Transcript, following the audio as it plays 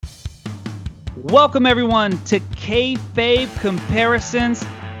Welcome everyone to Kayfabe Comparisons.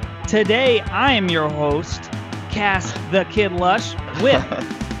 Today I am your host, Cass the Kid Lush, with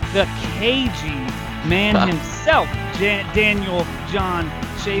the KG man himself, Daniel John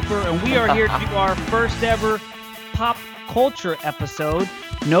Schaefer, and we are here to do our first ever pop culture episode.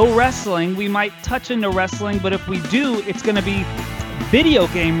 No wrestling. We might touch into wrestling, but if we do, it's going to be video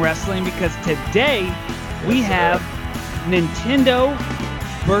game wrestling because today we have Nintendo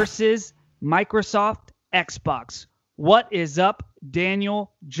versus Microsoft Xbox. What is up,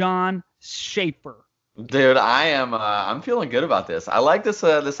 Daniel John Schaefer? Dude, I'm feeling good about this. I like this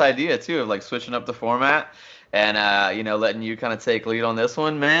idea too of like switching up the format and letting you kind of take lead on this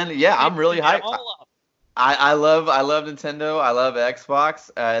one, man. Yeah, I'm really hyped. I love Nintendo. I love Xbox.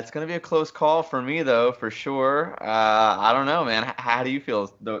 It's gonna be a close call for me though, for sure. I don't know, man. How do you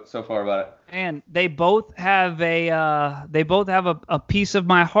feel so far about it? And they both have a piece of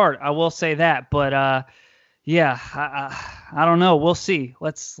my heart. I will say that, but yeah, I don't know. We'll see.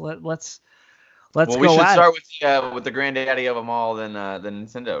 Let's Well, go. we should start with the granddaddy of them all, than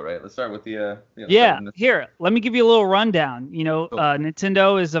Nintendo, right? Let's start with the Here, let me give you a little rundown.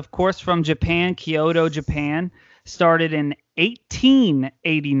 Nintendo is of course from Japan, Kyoto, Japan. Started in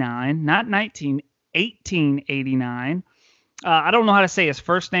 1889, not 1889. I don't know how to say his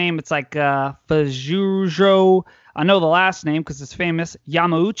first name. It's like Fujiro. I know the last name because it's famous.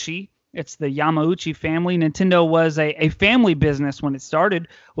 Yamauchi. It's the Yamauchi family. Nintendo was a family business when it started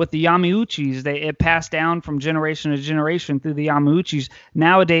with the Yamauchis. It passed down from generation to generation through the Yamauchis.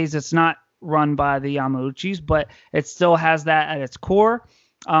 Nowadays, it's not run by the Yamauchis, but it still has that at its core.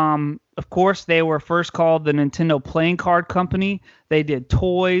 Of course, they were first called the Nintendo Playing Card Company. They did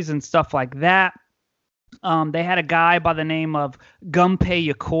toys and stuff like that. They had a guy by the name of Gunpei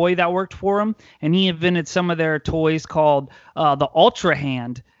Yokoi that worked for them, and he invented some of their toys called the Ultra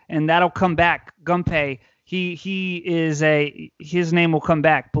Hand, and that'll come back. Gunpei, his name will come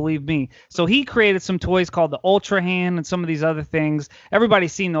back, believe me. So he created some toys called the Ultra Hand and some of these other things.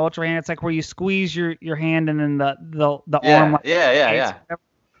 Everybody's seen the Ultra Hand. It's like where you squeeze your hand and then the arm. Yeah.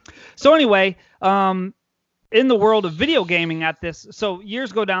 So anyway, in the world of video gaming so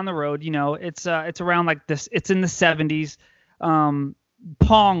years go down the road, it's around like this. It's in the 70s.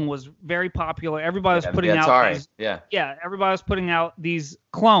 Pong was very popular. Everybody was putting out Atari. Everybody was putting out these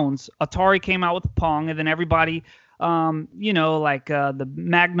clones. Atari came out with Pong, and then everybody, the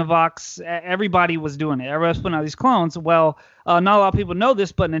Magnavox, everybody was doing it. Everybody was putting out these clones. Well, not a lot of people know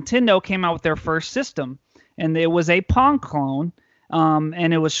this, but Nintendo came out with their first system, and it was a Pong clone.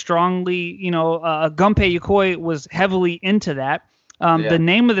 And it was strongly, Gunpei Yokoi was heavily into that. The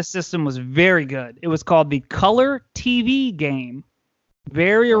name of the system was very good. It was called the Color TV game.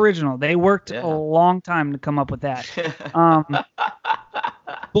 Very original. They worked a long time to come up with that.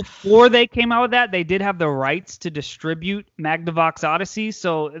 Before they came out with that, they did have the rights to distribute Magnavox Odyssey.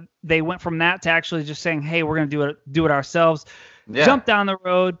 So they went from that to actually just saying, hey, we're going to do it ourselves. Yeah. Jump down the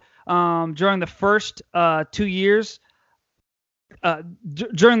road. During the first 2 years,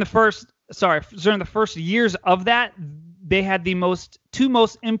 during the first years of that, they had the two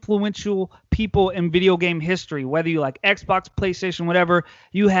most influential people in video game history. Whether you like Xbox, PlayStation, whatever,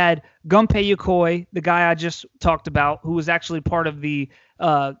 you had Gunpei Yokoi, the guy I just talked about, who was actually part of the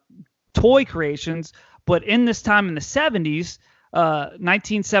toy creations. But in this time in the 70s,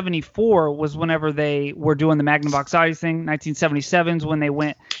 1974 was whenever they were doing the Magnavox Odyssey thing. 1977 is when they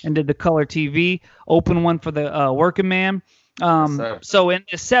went and did the Color TV, open one for the working man. So in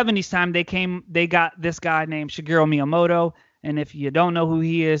the 70s time, they got this guy named Shigeru Miyamoto. And if you don't know who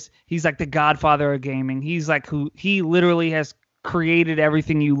he is, he's like the godfather of gaming. He's like he literally has created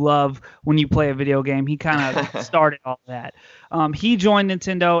everything you love when you play a video game. He kind of started all that. He joined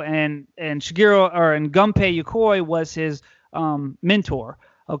Nintendo, and Gunpei Yokoi was his mentor.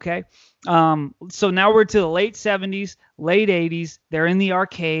 Okay. So now we're to the late 70s, late 80s. They're in the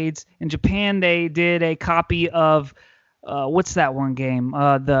arcades. In Japan, they did a copy of what's that one game?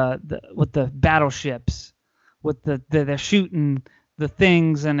 With the battleships, with they're shooting the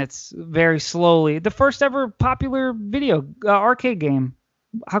things, and it's very slowly. The first ever popular video arcade game.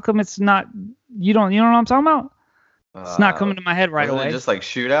 How come it's not? You know what I'm talking about? It's not coming to my head right away. Just like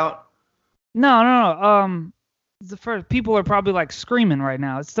Shootout? No. The first people are probably like screaming right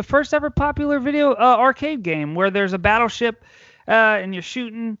now. It's the first ever popular video arcade game where there's a battleship, and you're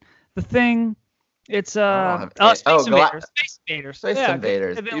shooting the thing. It's Space Invaders. Space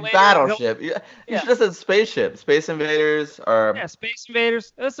Invaders. Battleship. You should have said Spaceship. Space Invaders or Space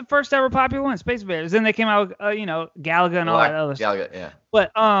Invaders. That's the first ever popular one, Space Invaders. Then they came out with Galaga and all that other stuff. Galaga, yeah.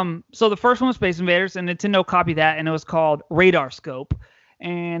 But so the first one was Space Invaders, and Nintendo copied that, and it was called Radar Scope.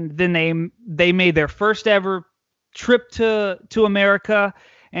 and then they made their first ever trip to America,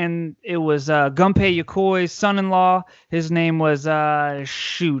 and it was Gunpei Yokoi's son-in-law. His name was Arakawa.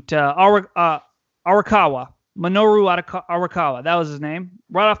 Minoru Arakawa. That was his name.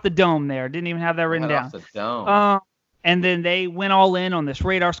 Right off the dome there. Didn't even have that written down. Off the dome. And then they went all in on this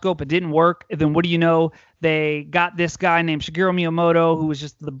radar scope. It didn't work. And then what do you know? They got this guy named Shigeru Miyamoto, who was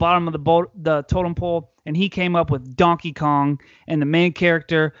just at the bottom of the totem pole, and he came up with Donkey Kong. And the main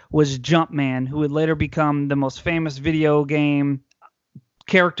character was Jumpman, who would later become the most famous video game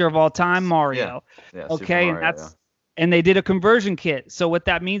character of all time, Mario. Yeah, okay, Mario, and they did a conversion kit. So what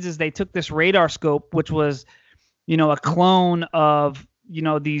that means is they took this radar scope, which was, a clone of,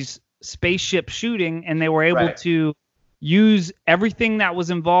 these spaceship shooting, and they were able to use everything that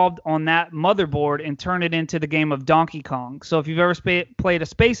was involved on that motherboard and turn it into the game of Donkey Kong. So if you've ever played a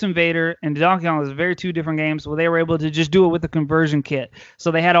Space Invader and Donkey Kong, was very two different games. Well, they were able to just do it with a conversion kit.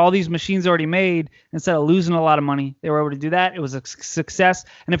 So they had all these machines already made. Instead of losing a lot of money, they were able to do that. It was a success.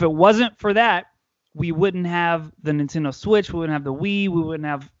 And if it wasn't for that, we wouldn't have the Nintendo Switch. We wouldn't have the Wii. We wouldn't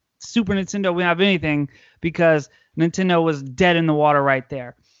have Super Nintendo. We wouldn't have anything because Nintendo was dead in the water right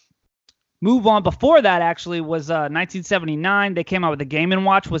there. Move on. Before that, actually, was 1979. They came out with the Game &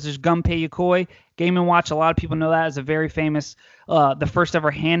 Watch, which is Gunpei Yokoi. Game & Watch, a lot of people know that as a very famous, the first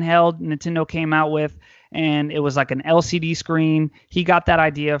ever handheld Nintendo came out with, and it was like an LCD screen. He got that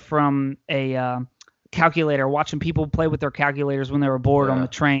idea from a calculator, watching people play with their calculators when they were bored on the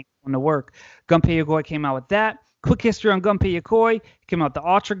train on the work. Gunpei Yokoi came out with that. Quick history on Gunpei Yokoi. Came out the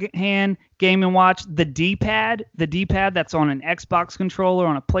Ultra Hand, Game & Watch, the D-pad that's on an Xbox controller,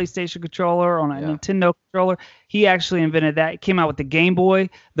 on a PlayStation controller, on a Nintendo controller. He actually invented that. He came out with the Game Boy,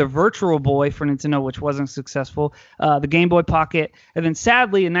 the Virtual Boy for Nintendo, which wasn't successful, the Game Boy Pocket. And then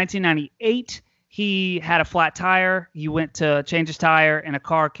sadly, in 1998, he had a flat tire. He went to change his tire, and a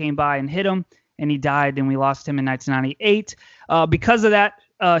car came by and hit him, and he died, and we lost him in 1998. Because of that,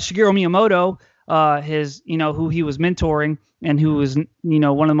 Shigeru Miyamoto, who he was mentoring and who was,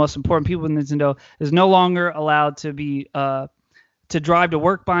 one of the most important people in Nintendo, is no longer allowed to be, to drive to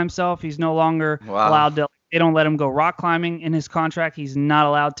work by himself. He's no longer allowed to, they don't let him go rock climbing in his contract. He's not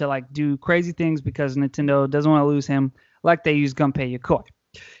allowed to do crazy things because Nintendo doesn't want to lose him like they use Gunpei Yokoi.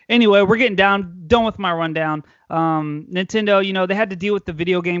 Anyway, we're getting done with my rundown. Nintendo, they had to deal with the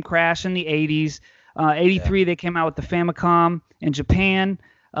video game crash in the 80s. 83, they came out with the Famicom in Japan.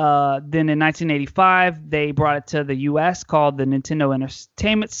 Then in 1985, they brought it to the U.S. called the Nintendo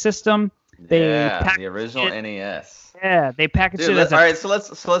Entertainment System. The original NES. Yeah, they packaged it as all right. So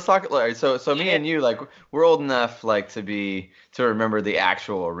let's talk. So me and you, we're old enough to remember the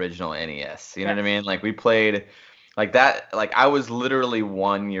actual original NES. You know what I mean? We played that. I was literally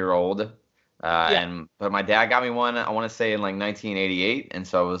 1 year old. But my dad got me one, I want to say in 1988, and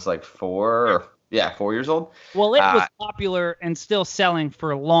so I was 4 years old. Well, it was popular and still selling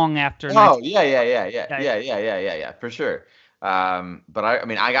for long after. Oh, yeah, for sure. But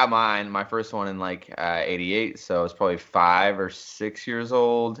I got my first one in 88, so I was probably 5 or 6 years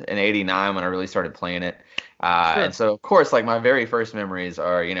old. In 89 when I really started playing it. And so of course, my very first memories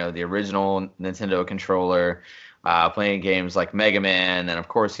are, the original Nintendo controller, playing games like Mega Man, and of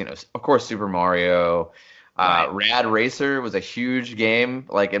course Super Mario. Rad Racer was a huge game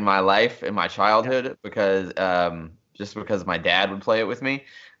in my life, in my childhood, because my dad would play it with me,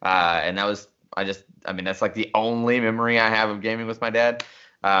 and that's the only memory I have of gaming with my dad,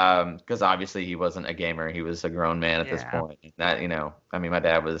 because obviously he wasn't a gamer, he was a grown man at this point. That my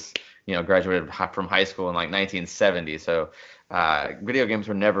dad was graduated from high school in 1970, so video games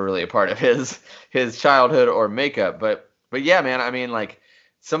were never really a part of his childhood or makeup, but yeah, man,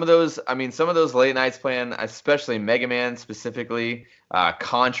 some of those late nights playing, especially Mega Man specifically,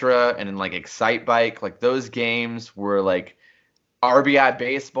 Contra, and then Excite Bike, those games were RBI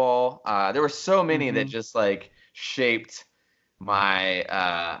Baseball. There were so many that just shaped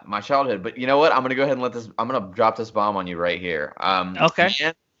my my childhood. But you know what? I'm gonna go ahead and I'm gonna drop this bomb on you right here. Okay.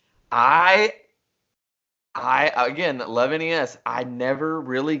 Man, I again love NES. I never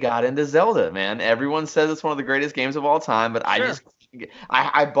really got into Zelda, man. Everyone says it's one of the greatest games of all time, but I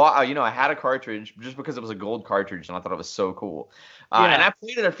bought, I had a cartridge just because it was a gold cartridge, and I thought it was so cool. And I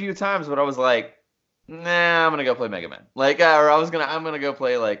played it a few times, but I was like, nah, I'm gonna go play Mega Man. Or I'm gonna go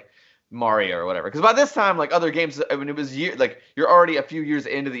play Mario or whatever. Because by this time, other games, it was you're already a few years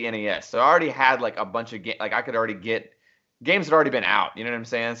into the NES, so I already had a bunch of games. I could already get games had already been out. You know what I'm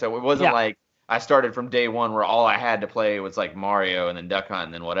saying? So it wasn't I started from day one where all I had to play was Mario and then Duck Hunt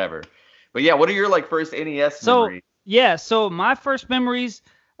and then whatever. But yeah, what are your first NES memories? Yeah, so my first memories,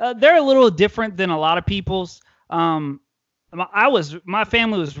 they're a little different than a lot of people's. my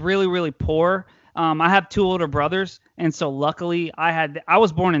family was really, really poor. I have two older brothers, and so luckily I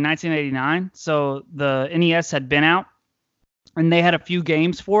was born in 1989, so the NES had been out, and they had a few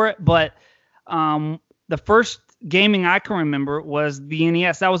games for it. But the first gaming I can remember was the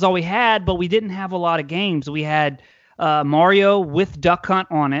NES. That was all we had, but we didn't have a lot of games. We had Mario with Duck Hunt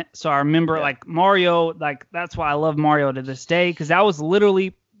on it. So I remember like Mario, like that's why I love Mario to this day, because that was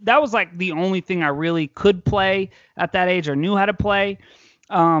like the only thing I really could play at that age or knew how to play.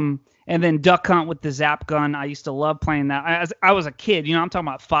 And then Duck Hunt with the Zap Gun. I used to love playing that. I was a kid, I'm talking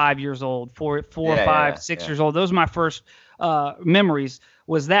about 5 years old, 6 years old. Those were my first memories,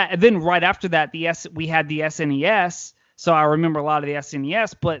 was that. And then right after that, we had the SNES. So I remember a lot of the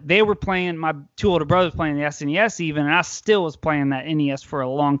SNES, but they were playing, my two older brothers playing the SNES even, and I still was playing that NES for a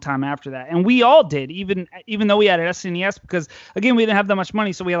long time after that. And we all did, even though we had an SNES, because again, we didn't have that much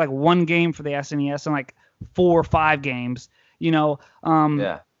money. So we had like one game for the SNES and like 4 or 5 games,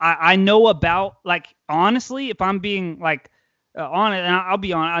 I know about, like, honestly, if I'm being like on it, and I'll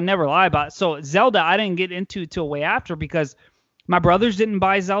be on, I never lie about it. So Zelda, I didn't get into till way after because my brothers didn't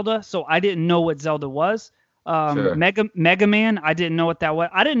buy Zelda, so I didn't know what Zelda was. Sure. Mega Man, I didn't know what that was.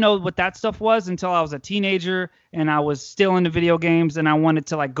 I didn't know what that stuff was until I was a teenager and I was still into video games and I wanted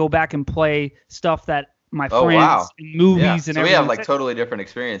to like go back and play stuff that my friends and movies and everything. So we have like totally different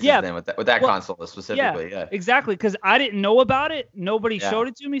experiences then with that console specifically. Yeah, exactly, because I didn't know about it. Nobody showed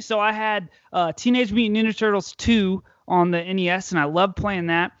it to me. So I had Teenage Mutant Ninja Turtles 2 on the NES and I loved playing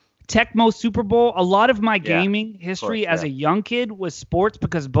that. Tecmo Super Bowl. A lot of my gaming history as a young kid was sports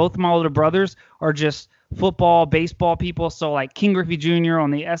because both my older brothers are just football, baseball people. So like King Griffey Jr.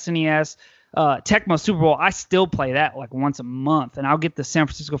 on the SNES, Tecmo Super Bowl, I still play that like once a month. And I'll get the San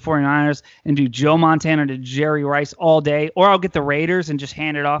Francisco 49ers and do Joe Montana to Jerry Rice all day. Or I'll get the Raiders and just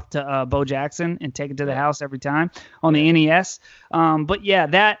hand it off to Bo Jackson and take it to the house every time on the NES. But yeah,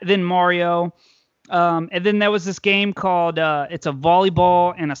 that, then Mario. And then there was this game called, it's a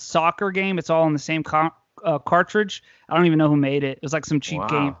volleyball and a soccer game. It's all in the same cartridge. I don't even know who made it. It was like some cheap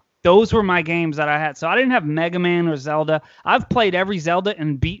game. Those were my games that I had. So I didn't have Mega Man or Zelda. I've played every Zelda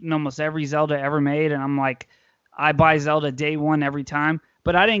and beaten almost every Zelda ever made. And I'm like, I buy Zelda day one every time.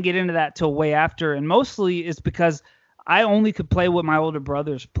 But I didn't get into that till way after. And mostly it's because I only could play what my older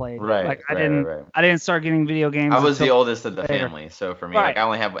brothers played. Right. Like I didn't start getting video games. I was the oldest of the family, so for me, like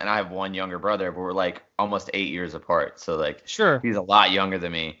I have one younger brother, but we're like almost 8 years apart. So like, he's a lot younger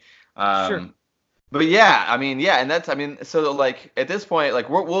than me. But yeah, I mean, and that's, I mean, so like at this point, like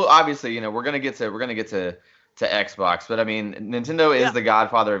we'll obviously, we're gonna get to Xbox, but I mean, Nintendo is the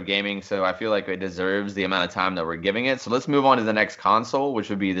godfather of gaming, so I feel like it deserves the amount of time that we're giving it. So let's move on to the next console, which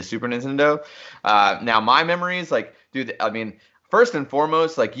would be the Super Nintendo. Now my memories, like, dude, I mean, first and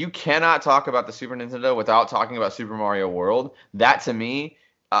foremost, like you cannot talk about the Super Nintendo without talking about Super Mario World. That to me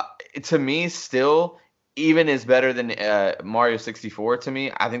still even is better than Mario 64 to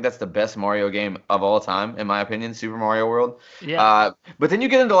me. I think that's the best Mario game of all time, in my opinion, Super Mario World. Yeah. But then you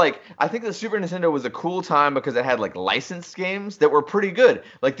get into like, I think the Super Nintendo was a cool time because it had like licensed games that were pretty good.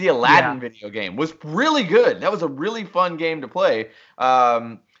 Like the Aladdin video game was really good. That was a really fun game to play.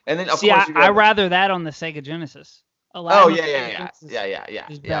 And then of course I rather that on the Sega Genesis. Aladdin yeah,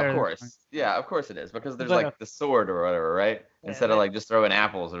 of course. Yeah, of course it is, because there's like the sword or whatever, right? Instead of like just throwing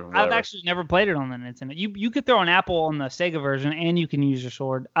apples or whatever. I've actually never played it on the Nintendo. You could throw an apple on the Sega version and you can use your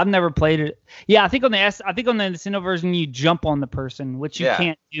sword. I've never played it. Yeah, I think on the Nintendo version you jump on the person, which you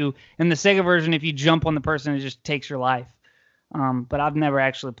can't do. In the Sega version, if you jump on the person, it just takes your life. But I've never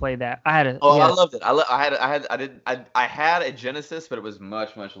actually played that. I loved it. I had a Genesis, but it was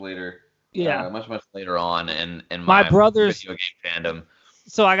much later. Yeah, much later on in my brother's video game fandom.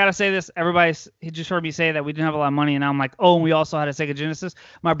 So I gotta say this, he just heard me say that we didn't have a lot of money, and now I'm like, oh, and we also had a Sega Genesis.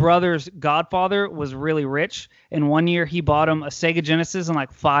 My brother's godfather was really rich, and one year he bought him a Sega Genesis and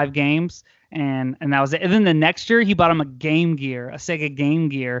like 5 games, and that was it. And then the next year he bought him a Sega Game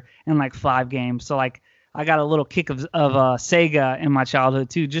Gear, and like 5 games. So like, I got a little kick of Sega in my childhood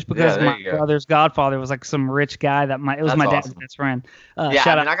too, just because my brother's godfather was like some rich guy it was my dad's best friend. I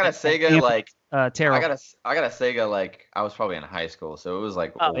got a Sega like Terrell. I got a Sega like I was probably in high school, so it was like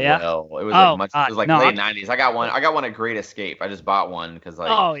it was like late 90s. I got one at Great Escape. I just bought one because like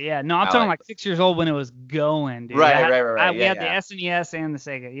I'm talking like 6 years old when it was going, dude. Right. We had the SNES and the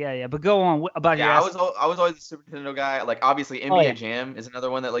Sega. But go on about your. I was always a Super Nintendo guy. Like obviously NBA Jam is another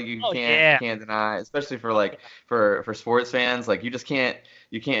one that like you can't deny, especially for like for sports fans. Like you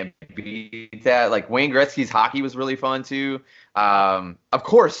can't beat that. Like Wayne Gretzky's hockey was really fun too. Of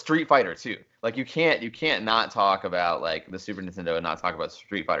course Street Fighter 2. Like you can't not talk about like the Super Nintendo and not talk about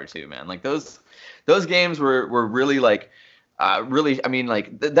Street Fighter 2, man. Like those games were really like really, I mean,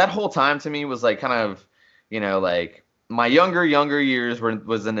 like that whole time to me was like kind of, like my younger years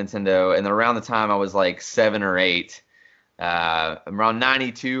was the Nintendo, and then around the time I was like 7 or 8, around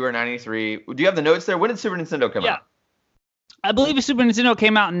 92 or 93. Do you have the notes there? When did Super Nintendo come out? I believe the Super Nintendo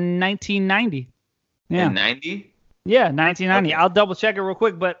came out in 1990. Yeah. In 90? Yeah, 1990. Okay. I'll double check it real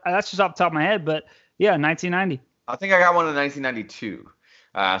quick, but that's just off the top of my head. But yeah, 1990. I think I got one in 1992.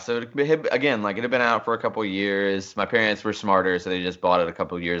 So again, like it had been out for a couple of years. My parents were smarter, so they just bought it a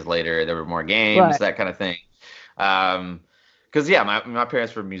couple of years later. There were more games, that kind of thing. Because my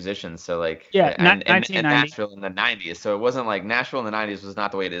parents were musicians, so like and Nashville in the 90s. So it wasn't like Nashville in the 90s was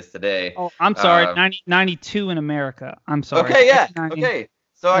not the way it is today. Oh, I'm sorry, 92 in America. I'm sorry. Okay, yeah, okay.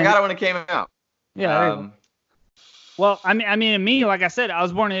 So I got it when it came out. Yeah. Well, I mean, me, like I said, I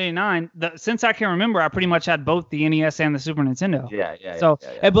was born in '89. Since I can remember, I pretty much had both the NES and the Super Nintendo.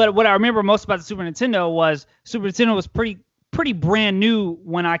 Yeah. But what I remember most about the Super Nintendo was pretty brand new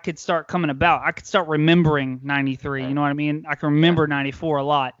when I could start coming about. I could start remembering 93. Right. You know what I mean? I can remember 94 a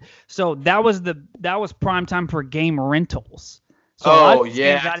lot. So that was prime time for game rentals. So dude,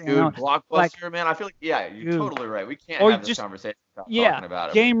 Blockbuster, man. I feel like, you're totally right. We can't have this conversation without talking about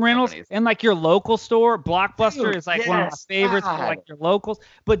it. Game rentals and like your local store. Blockbuster is like one of my favorites for like your locals.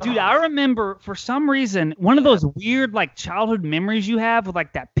 But dude, I remember for some reason one of those weird like childhood memories you have with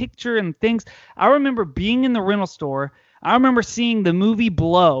like that picture and things. I remember being in the rental store. I remember seeing the movie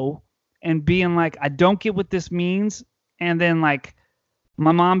Blow and being like, I don't get what this means. And then like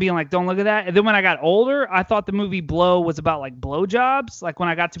my mom being like, don't look at that. And then when I got older, I thought the movie Blow was about like blowjobs, like when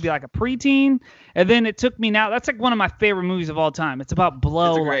I got to be like a preteen. And then it took me now. That's like one of my favorite movies of all time. It's about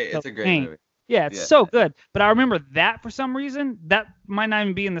blow. It's a great movie. Yeah, it's so good. But I remember that for some reason. That might not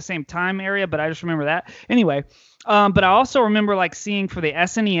even be in the same time area, but I just remember that. Anyway, but I also remember like seeing for the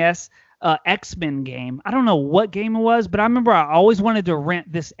SNES X-Men game. I don't know what game it was, but I remember I always wanted to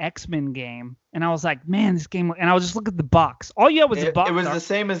rent this X-Men game. And I was like, man, this game, and I was just looking at the box. All you had was a box. It was the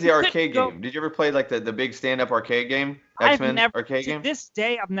same as the arcade game. Did you ever play like the big stand-up arcade game? X-Men arcade game? To this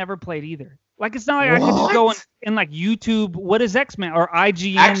day, I've never played either. Like, it's not like I could just go in like YouTube, what is X-Men, or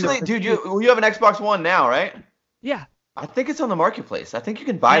IGN. Actually, dude, you have an Xbox One now, right? Yeah. I think it's on the marketplace. I think you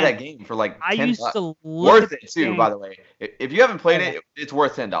can buy that game for like $10. I used to worth it too, by the way. If you haven't played it, it's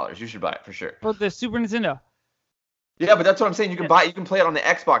worth $10. You should buy it for sure. For the Super Nintendo. Yeah, but that's what I'm saying. You can buy. You can play it on the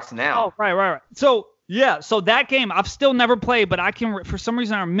Xbox now. Oh, right. So that game I've still never played, but I can. For some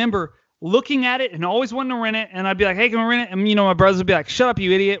reason, I remember looking at it and always wanting to rent it. And I'd be like, "Hey, can we rent it?" And my brothers would be like, "Shut up,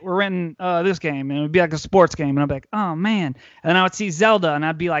 you idiot! We're renting this game." And it would be like a sports game, and I'd be like, "Oh man!" And then I would see Zelda, and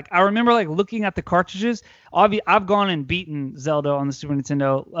I'd be like, I remember like looking at the cartridges. I've gone and beaten Zelda on the Super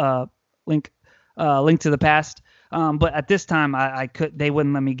Nintendo. Link to the Past. But at this time, they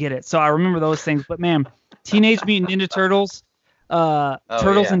wouldn't let me get it. So I remember those things. But man, Teenage Mutant Ninja Turtles.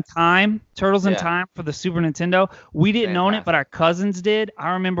 Turtles in Time for the Super Nintendo. We didn't own it, but our cousins did.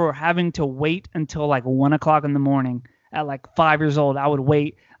 I remember having to wait until like 1 o'clock in the morning at like 5 years old. I would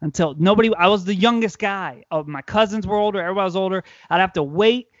wait until I was the youngest guy. My cousins were older. Everybody was older. I'd have to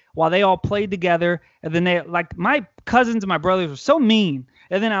wait while they all played together. And then my cousins and my brothers were so mean.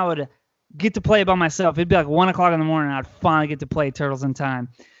 And then I would get to play it by myself. It'd be like 1 o'clock in the morning. And I'd finally get to play Turtles in Time.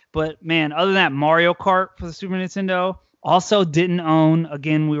 But man, other than that, Mario Kart for the Super Nintendo. Also didn't own.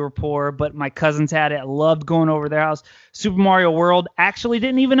 Again, we were poor, but my cousins had it. I loved going over their house. Super Mario World. Actually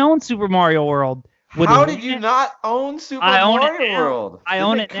didn't even own Super Mario World. How did you not own Super Mario World? I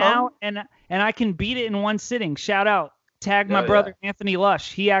own it now, and I can beat it in one sitting. Shout out. Tag my brother, Anthony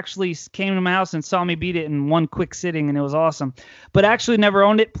Lush. He actually came to my house and saw me beat it in one quick sitting, and it was awesome. But actually never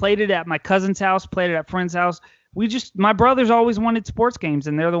owned it. Played it at my cousin's house. Played it at friend's house. My brothers always wanted sports games,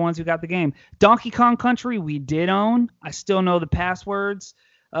 and they're the ones who got the game. Donkey Kong Country, we did own. I still know the passwords.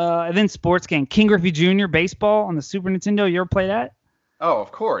 And then sports game. King Griffey Jr. Baseball on the Super Nintendo. You ever play that? Oh,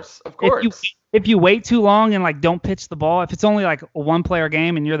 of course. If you wait too long and like don't pitch the ball, if it's only like a one-player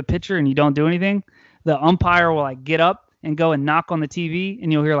game and you're the pitcher and you don't do anything, the umpire will like get up and go and knock on the TV,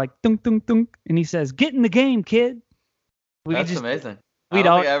 and you'll hear like dunk, dunk, dunk, and he says, "Get in the game, kid." That's amazing. I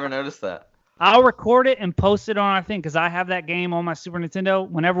don't think I ever noticed that. I'll record it and post it on our thing because I have that game on my Super Nintendo.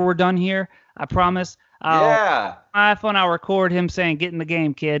 Whenever we're done here, I promise. On my iPhone, I'll record him saying, "Get in the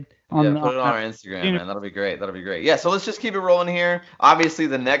game, kid." Put it on our Instagram, man. That'll be great. Yeah, so let's just keep it rolling here. Obviously,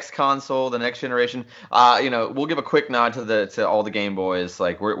 the next console, the next generation. We'll give a quick nod to all the Game Boys.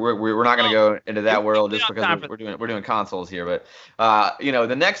 Like we're not gonna go into that world just because we're doing consoles here. But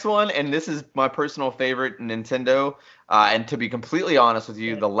the next one, and this is my personal favorite Nintendo. And to be completely honest with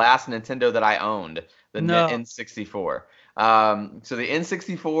you, the last Nintendo that I owned, the N64. So the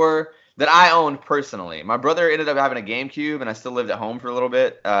N64. that I owned personally. My brother ended up having a GameCube, and I still lived at home for a little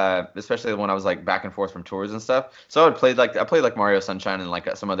bit, especially when I was like back and forth from tours and stuff. So I played like Mario Sunshine and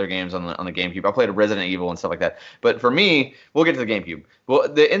like some other games on the GameCube. I played Resident Evil and stuff like that. But for me, we'll get to the GameCube.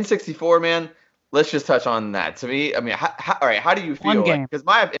 Well, the N64, man, let's just touch on that. To me, I mean, all right, how do you feel? Because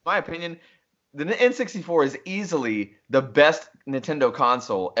in my opinion, the N64 is easily the best Nintendo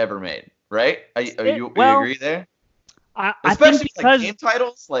console ever made. Right? You agree there? Especially like game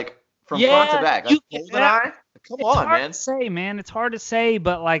titles, like from front to back. Like GoldenEye. Come on, man. It's hard to say, man. It's hard to say,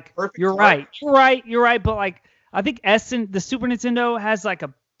 but like Perfect you're right. You're right. But like I think the Super Nintendo has like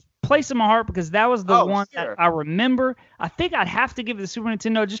a place in my heart because that was the one that I remember. I think I'd have to give it the Super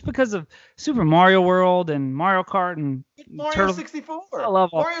Nintendo just because of Super Mario World and Mario Kart and Mario 64. I love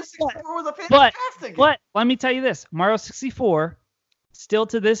all. Mario 64 was a fantastic game. But let me tell you this: Mario 64, still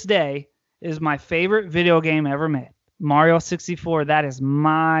to this day, is my favorite video game ever made. Mario 64, that is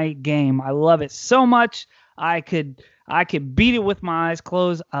my game. I love it so much. I could beat it with my eyes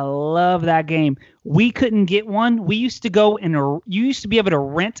closed. I love that game. We couldn't get one. We used to go you used to be able to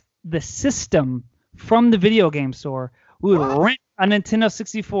rent the system from the video game store. We would rent a Nintendo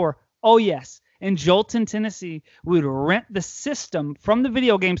 64. Oh yes. In Jolton, Tennessee, we would rent the system from the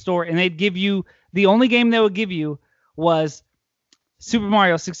video game store, and they'd give you the only game they would give you was Super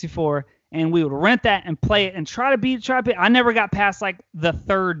Mario 64. And we would rent that and play it and try to beat it. I never got past like the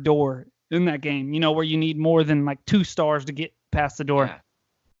third door in that game, where you need more than like 2 stars to get past the door. Yeah.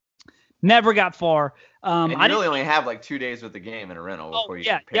 Never got far. And you really only have like 2 days with the game in a rental before you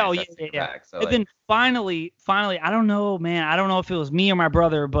pay back. So then finally, I don't know, man. I don't know if it was me or my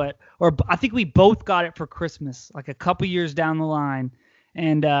brother, or I think we both got it for Christmas, like a couple years down the line.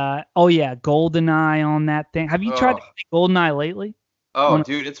 And GoldenEye on that thing. Have you tried to play GoldenEye lately? Oh,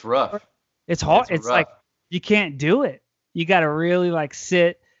 dude, it's rough. It's hard. It's like you can't do it. You got to really like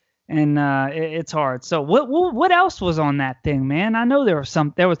sit, and it's hard. So what else was on that thing, man? I know there was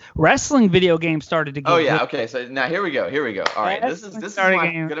wrestling video games started to go. Oh yeah, okay. So now here we go. All right, this is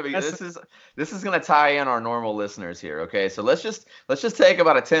gonna tie in our normal listeners here. Okay, so let's just take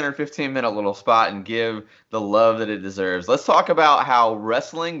about a 10 or 15 minute little spot and give the love that it deserves. Let's talk about how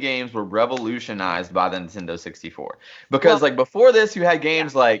wrestling games were revolutionized by the Nintendo 64. Because like before this, you had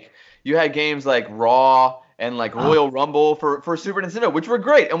games like Raw and like Royal Rumble for Super Nintendo, which were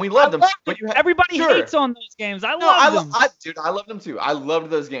great, and we loved them. But everybody hates on those games. I love them. I loved them too. I loved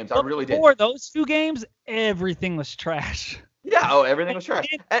those games. I really did. Before those 2 games, everything was trash. Yeah. Oh, everything was trash.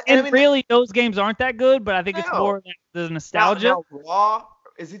 And I mean, really, those games aren't that good. But I think it's more like the nostalgia. Now, Raw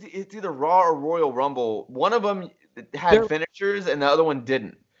it's either Raw or Royal Rumble. One of them had finishers, and the other one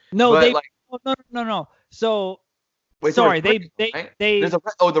didn't. No, no. So. Wait, sorry, there was a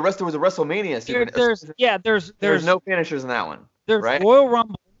WrestleMania. There's no finishers in that one. There's right? Royal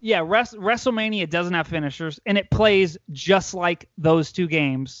Rumble. Yeah, WrestleMania doesn't have finishers, and it plays just like those 2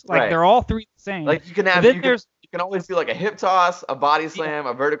 games. Like they're all 3 the same. Like you can always do like a hip toss, a body slam,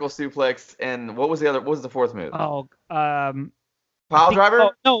 a vertical suplex, and what was the 4th move? Pile driver?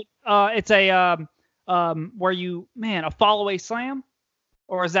 It's a where a fall away slam.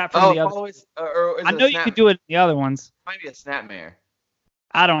 Or is that from the other? I know you could do it in the other ones. Might be a snapmare.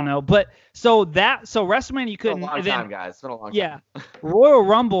 I don't know, but so WrestleMania you couldn't. It's been a long time, guys. It's been a long time. Yeah, Royal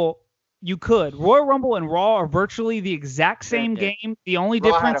Rumble you could. Royal Rumble and Raw are virtually the exact same game. The only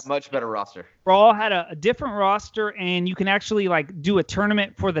difference. Raw had a much better roster. Raw had a different roster, and you can actually like do a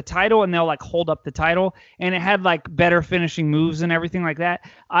tournament for the title, and they'll like hold up the title, and it had like better finishing moves and everything like that.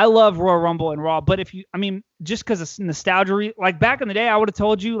 I love Royal Rumble and Raw, but just because of nostalgia, like back in the day, I would have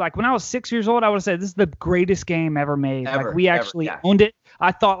told you, like when I was 6 years old, I would have said this is the greatest game ever made. Like we actually owned it.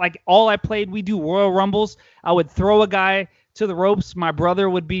 I thought like all I played, we do Royal Rumbles. I would throw a guy to the ropes. My brother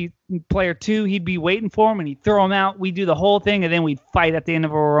would be player 2. He'd be waiting for him, and he'd throw him out. We'd do the whole thing, and then we'd fight at the end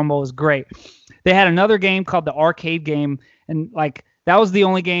of a Royal Rumble. It was great. They had another game called the arcade game, and like that was the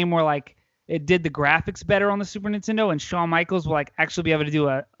only game where like it did the graphics better on the Super Nintendo, and Shawn Michaels would like actually be able to do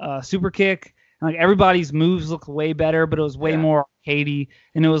a super kick. And, like everybody's moves looked way better, but it was way more arcadey,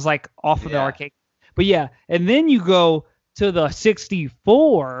 and it was like off of the arcade. But yeah, and then you go to the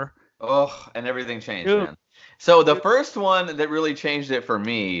 64. Oh, and everything changed, man. So the first one that really changed it for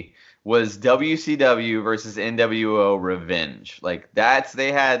me was WCW versus NWO Revenge. Like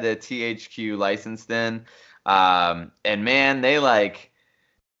they had the THQ license then. And man, they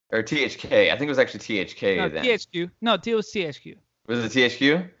or THK. I think it was actually THK then. THQ. No, it was THQ. Was it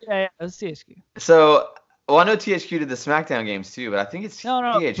THQ? Yeah, it was THQ. So, I know THQ did the SmackDown games too, but I think it's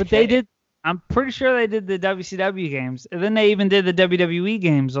THK. But they did. I'm pretty sure they did the WCW games, and then they even did the WWE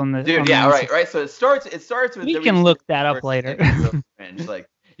games on the. Dude, right. So it starts with. We can look that up later.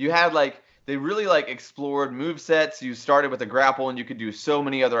 you had like they really like explored move sets. You started with a grapple, and you could do so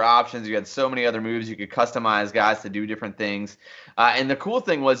many other options. You had so many other moves. You could customize guys to do different things. And the cool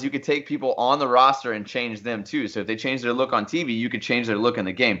thing was you could take people on the roster and change them too. So if they changed their look on TV, you could change their look in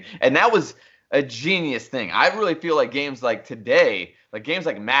the game. And that was a genius thing. I really feel like games like today, like games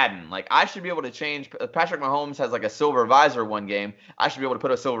like Madden, like I should be able to change. Patrick Mahomes has like a silver visor one game. I should be able to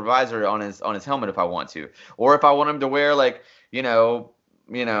put a silver visor on his helmet if I want to, or if I want him to wear like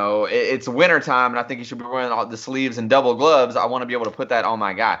it's winter time and I think he should be wearing all the sleeves and double gloves. I want to be able to put that on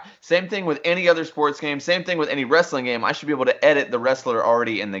my guy. Same thing with any other sports game. Same thing with any wrestling game. I should be able to edit the wrestler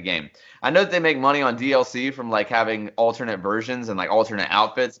already in the game. I know that they make money on DLC from like having alternate versions and like alternate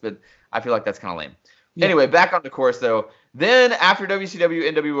outfits, but I feel like that's kind of lame. Yeah. Anyway, back on the course though. Then after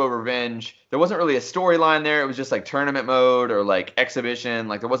WCW NWO Revenge, there wasn't really a storyline there. It was just like tournament mode or like exhibition.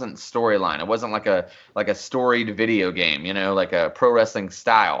 Like there wasn't storyline. It wasn't like a storied video game, like a pro wrestling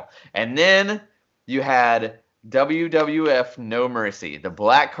style. And then you had WWF No Mercy, the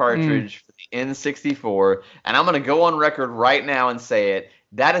black cartridge for the N64. And I'm going to go on record right now and say it.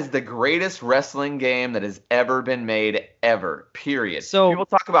 That is the greatest wrestling game that has ever been made, ever, period. So people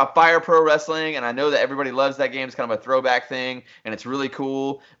talk about Fire Pro Wrestling, and I know that everybody loves that game. It's kind of a throwback thing, and it's really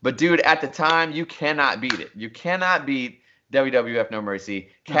cool. But, dude, at the time, you cannot beat it. You cannot beat WWF No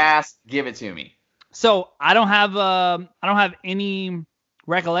Mercy. Cass, give it to me. So I don't have any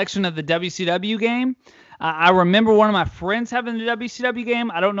recollection of the WCW game. I remember one of my friends having the WCW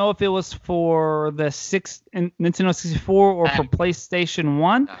game. I don't know if it was for the Nintendo 64 or for PlayStation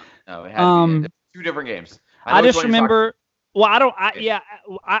 1. No, it had to be two different games. I just remember. Well,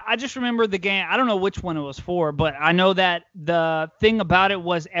 I just remember the game. I don't know which one it was for, but I know that the thing about it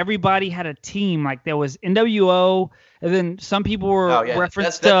was everybody had a team. Like there was NWO, and then some people were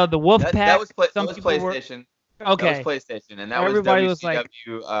referenced to the Wolfpack. That was PlayStation. Okay. That was PlayStation, and that everybody was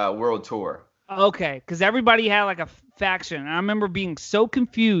WCW World Tour. Okay, because everybody had like a faction. And I remember being so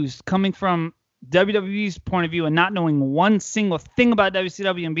confused coming from WWE's point of view and not knowing one single thing about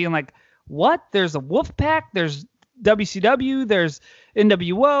WCW and being like, what? There's a Wolfpack, there's WCW, there's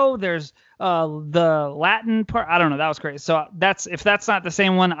NWO, there's the Latin part. I don't know. That was crazy. So if that's not the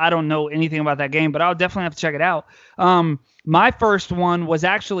same one, I don't know anything about that game, but I'll definitely have to check it out. My first one was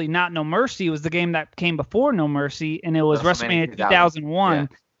actually not No Mercy. It was the game that came before No Mercy, and it was WrestleMania 2001. Yeah.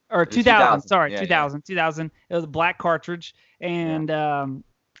 Or 2000, sorry, 2000. 2000. It was a black cartridge, and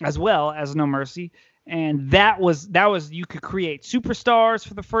as well as No Mercy. And that was you could create superstars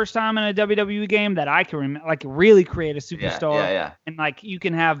for the first time in a WWE game that I can remember, like really create a superstar. Yeah. And like you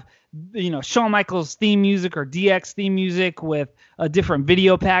can have, Shawn Michaels theme music or DX theme music with a different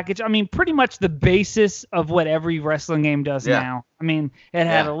video package. I mean, pretty much the basis of what every wrestling game does now. I mean, it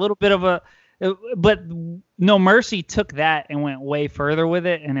had a little bit of but No Mercy took that and went way further with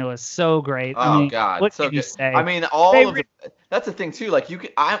it, and it was so great. God, what so can you say? I mean, that's the thing too. Like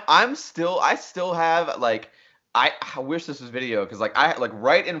I still have like I wish this was video because like I like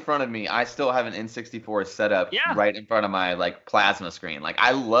right in front of me, I still have an N64 set up right in front of my like plasma screen. Like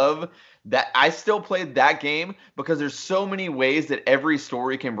I love that. I still played that game because there's so many ways that every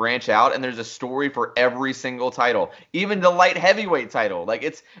story can branch out, and there's a story for every single title, even the light heavyweight title. Like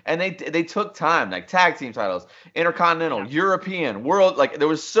they took time, like tag team titles, Intercontinental, European, World. Like there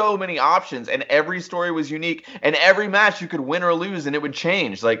was so many options, and every story was unique, and every match you could win or lose, and it would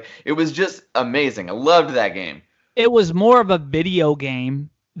change. Like it was just amazing. I loved that game. It was more of a video game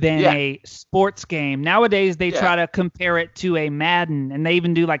than a sports game. Nowadays, they try to compare it to a Madden, and they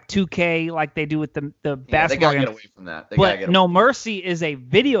even do like 2K like they do with the basketball they gotta game. Get away from that. But No Mercy is a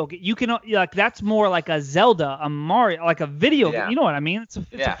video game. You can that's more like a Zelda, a Mario, like a video game. You know what I mean? It's a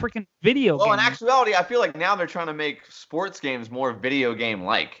freaking video game. Well, in actuality, I feel like now they're trying to make sports games more video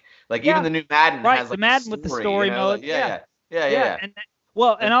game-like. Like even the new Madden has like the Madden with the story mode. Like, yeah. And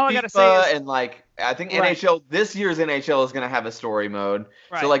all I gotta say is, and like I think NHL this year's NHL is gonna have a story mode.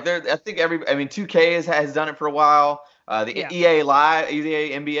 Right. So like I think 2K has done it for a while. The EA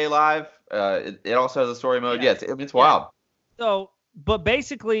NBA Live, it also has a story mode. Yes, it's wild. So, but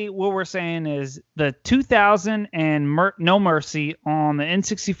basically what we're saying is the 2000 and No Mercy on the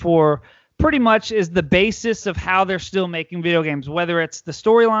N64 pretty much is the basis of how they're still making video games. Whether it's the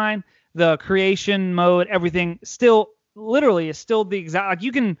storyline, the creation mode, everything still. Literally is still the exact, like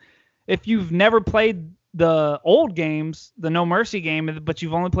you can, if you've never played the old games, the No Mercy game, but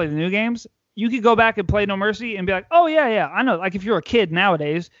you've only played the new games, you could go back and play No Mercy and be like, oh yeah, I know. Like if you're a kid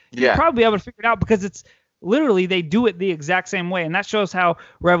nowadays, you'd probably be able to figure it out because it's literally they do it the exact same way, and that shows how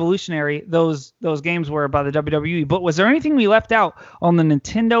revolutionary those games were by the WWE. But was there anything we left out on the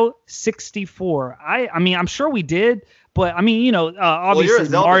Nintendo 64? I mean, I'm sure we did, But I mean, obviously you're a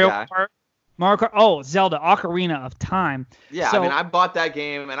Zelda Mario guy. Kart. Mario Kart. Oh, Zelda Ocarina of Time. Yeah, I mean, I bought that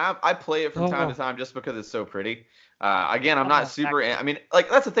game and I play it from time to time just because it's so pretty. Again, I'm not super. I mean, like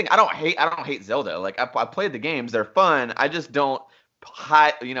that's the thing. I don't hate Zelda. Like I played the games; they're fun. I just don't,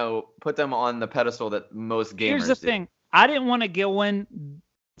 put them on the pedestal that most gamers. Here's the thing. I didn't want to go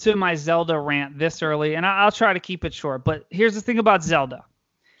into my Zelda rant this early, and I'll try to keep it short. But here's the thing about Zelda: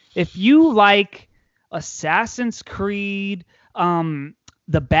 if you like Assassin's Creed,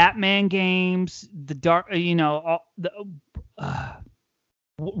 the Batman games, the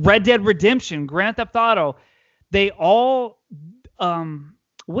Red Dead Redemption, Grand Theft Auto, they all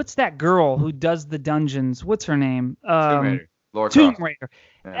what's that girl who does the dungeons? What's her name? Tomb Raider.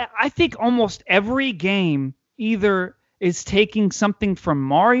 Yeah. I think almost every game either is taking something from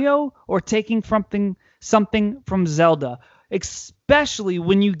Mario or taking something from Zelda, especially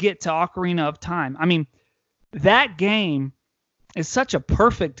when you get to Ocarina of Time. I mean, that game is such a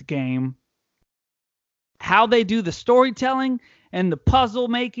perfect game. How they do the storytelling and the puzzle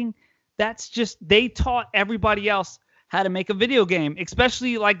making, that's just, they taught everybody else how to make a video game,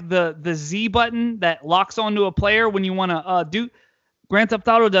 especially like the Z button that locks onto a player when you want to do. Grand Theft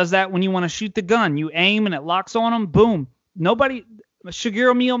Auto does that when you want to shoot the gun. You aim and it locks on them. Boom. Shigeru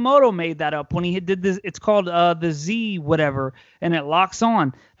Miyamoto made that up when he did this. It's called the Z whatever, and it locks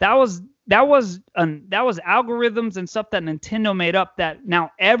on. That was algorithms and stuff that Nintendo made up that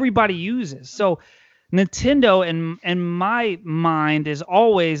now everybody uses. So Nintendo, in my mind, is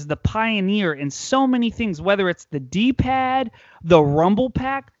always the pioneer in so many things, whether it's the D-pad, the Rumble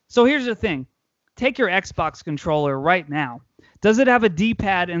Pack. So here's the thing. Take your Xbox controller right now. Does it have a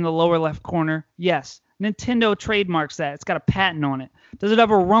D-pad in the lower left corner? Yes. Nintendo trademarks that. It's got a patent on it. Does it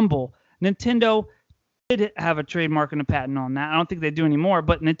have a rumble? Nintendo did have a trademark and a patent on that. I don't think they do anymore,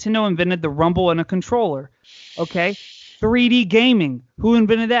 but Nintendo invented the rumble in a controller. Okay? 3D gaming. Who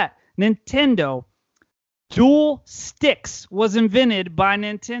invented that? Nintendo. Dual sticks was invented by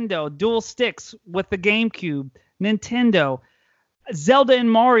Nintendo. Dual sticks with the GameCube. Nintendo. Zelda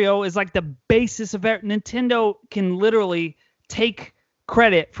and Mario is like the basis of it. Nintendo can literally take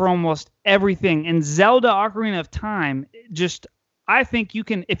credit for almost everything. And Zelda Ocarina of Time, I think you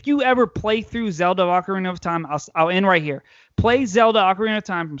can, if you ever play through Zelda Ocarina of Time, I'll end right here. Play Zelda Ocarina of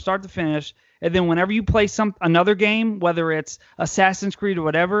Time from start to finish, and then whenever you play another game, whether it's Assassin's Creed or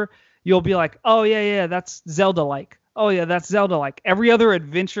whatever, you'll be like, oh yeah, that's Zelda-like. Oh yeah, that's Zelda-like. Every other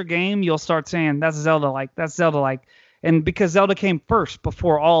adventure game, you'll start saying, that's Zelda-like, that's Zelda-like. And because Zelda came first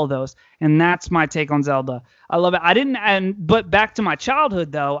before all of those, and that's my take on Zelda. I love it. But back to my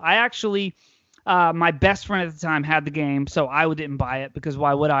childhood though, I actually, my best friend at the time had the game, so I didn't buy it because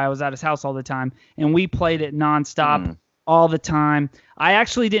why would I? I was at his house all the time, and we played it nonstop all the time. I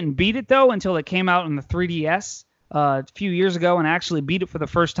actually didn't beat it though until it came out on the 3DS a few years ago, and I actually beat it for the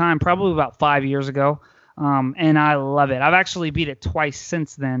first time probably about 5 years ago, and I love it. I've actually beat it twice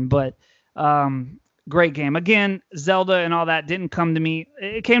since then, but great game. Again, Zelda and all that didn't come to me.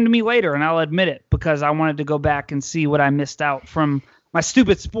 It came to me later, and I'll admit it, because I wanted to go back and see what I missed out from my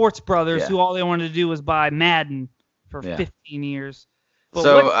stupid sports brothers who all they wanted to do was buy Madden for 15 years.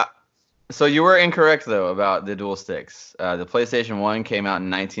 But so you were incorrect, though, about the dual sticks. The PlayStation 1 came out in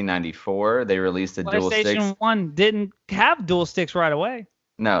 1994. They released the dual sticks. PlayStation 1 didn't have dual sticks right away.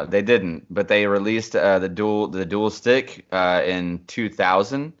 No, they didn't. But they released the dual stick in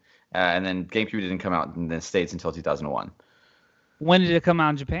 2000. And then GameCube didn't come out in the States until 2001. When did it come out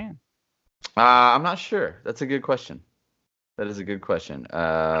in Japan? I'm not sure. That's a good question. That is a good question.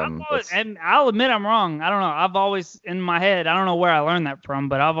 And I'll admit I'm wrong. I don't know. I've always, in my head, I don't know where I learned that from,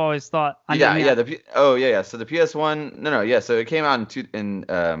 but I've always thought. So the PS1, so it came out in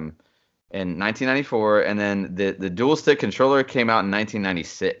 1994, and then the dual stick controller came out in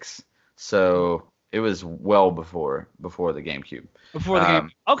 1996. So it was well before the GameCube. Before the GameCube.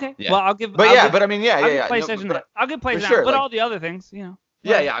 Okay. Yeah. Well, I'll give. I'll give PlayStation. I'll give PlayStation. But all the other things, Yeah.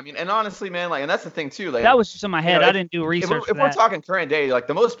 I mean, and honestly, man, like, and that's the thing too. Like, that was just in my head. I didn't do research. If we're talking current day, like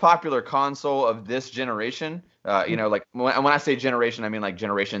the most popular console of this generation, like when I say generation, I mean like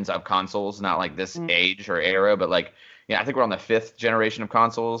generations of consoles, not like this age or era, but like, I think we're on the 5th generation of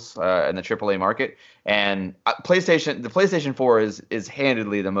consoles in the AAA market, and the PlayStation 4 is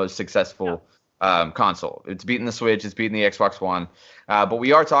handedly the most successful console. It's beating the Switch, it's beating the Xbox One, but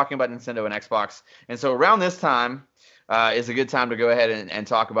we are talking about Nintendo and Xbox, and so around this time is a good time to go ahead and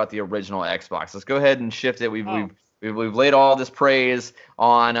talk about the original Xbox. Let's go ahead and shift it. We've laid all this praise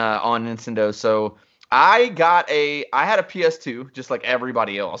on Nintendo. So I had a PS2 just like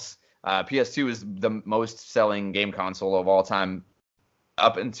everybody else. PS2 is the most selling game console of all time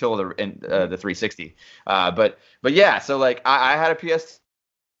up until the 360. But yeah, so like I had a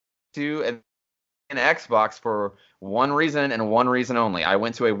PS2 and an Xbox for one reason and one reason only. I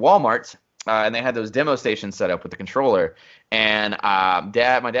went to a Walmart. And they had those demo stations set up with the controller. And my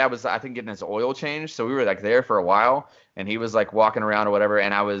dad was, I think, getting his oil changed. So we were like there for a while, and he was like walking around or whatever.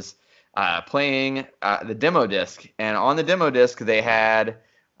 And I was playing the demo disc. And on the demo disc, they had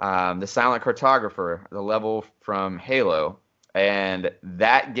the Silent Cartographer, the level from Halo. And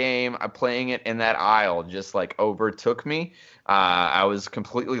that game, playing it in that aisle just like overtook me. I was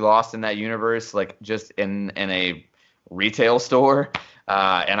completely lost in that universe, like just in a retail store.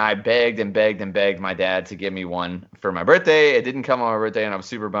 And I begged and begged and begged my dad to give me one for my birthday. It didn't come on my birthday, and I was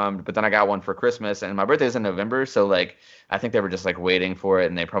super bummed. But then I got one for Christmas, and my birthday is in November, so like I think they were just like waiting for it,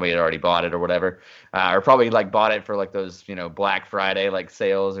 and they probably had already bought it or whatever, or probably like bought it for like those Black Friday like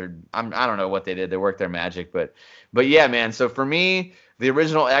sales, or I don't know what they did. They worked their magic, but yeah, man. So for me, the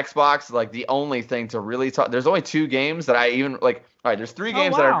original Xbox, like the only thing to really talk. There's only 2 games that I even like. All right, there's 3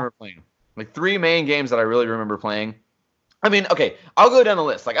 games that I remember playing. Like 3 main games that I really remember playing. I mean, okay, I'll go down the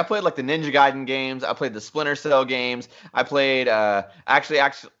list. Like, I played, like, the Ninja Gaiden games. I played the Splinter Cell games. I played, actually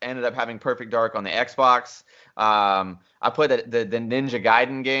ended up having Perfect Dark on the Xbox. I played the Ninja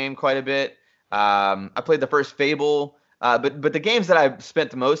Gaiden game quite a bit. I played the first Fable. But the games that I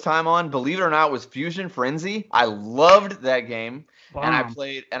spent the most time on, believe it or not, was Fusion Frenzy. I loved that game. Wow.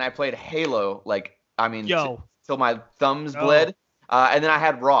 And I played Halo, like, I mean, till my thumbs bled. And then I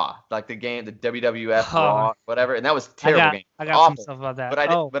had Raw, like the game, the WWF Raw, whatever, and that was a terrible game. I got some stuff about that.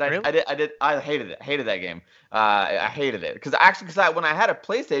 I hated it. Hated that game. I hated it because when I had a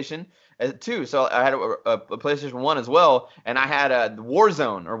PlayStation 2, so I had a PlayStation 1 as well, and I had a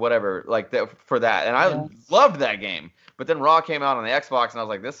Warzone or whatever like that for that, and I loved that game. But then Raw came out on the Xbox, and I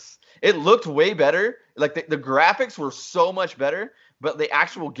was like, it looked way better. Like the graphics were so much better. But the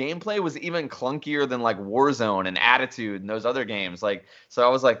actual gameplay was even clunkier than like Warzone and Attitude and those other games. Like, so I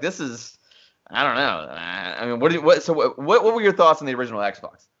was like, this is, I don't know. I mean, what were your thoughts on the original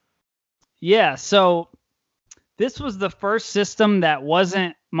Xbox? Yeah, so this was the first system that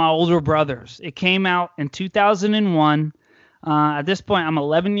wasn't my older brother's. It came out in 2001. At this point, I'm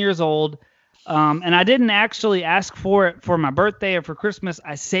 11 years old. And I didn't actually ask for it for my birthday or for Christmas.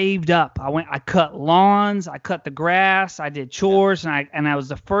 I saved up. I cut lawns, I cut the grass, I did chores, and I was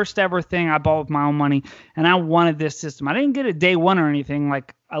the first ever thing I bought with my own money. And I wanted this system. I didn't get it day one or anything.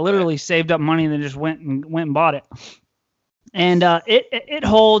 Like I literally saved up money and then just went and bought it. And it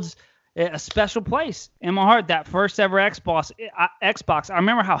holds a special place in my heart. That first ever Xbox. I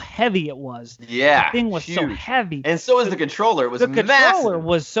remember how heavy it was. Yeah, the thing was huge. So heavy, and so was the controller. It was massive. The controller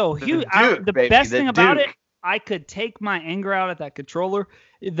was so huge. The best thing about it, I could take my anger out at that controller.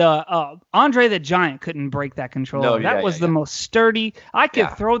 The Andre the Giant couldn't break that controller. That was the most sturdy. I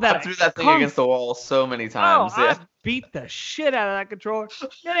could throw that. I threw that thing against the wall so many times. I beat the shit out of that controller.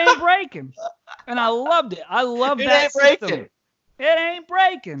 It ain't breaking, and I loved it. I loved that system. Breaking. It ain't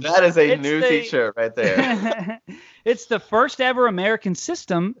breaking. That is a new t-shirt right there. It's the first ever American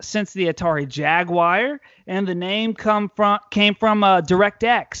system since the Atari Jaguar, and the name came from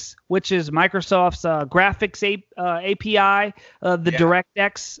DirectX, which is Microsoft's graphics API,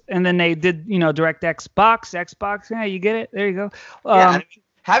 DirectX, and then they did DirectX Xbox. Yeah, you get it. There you go.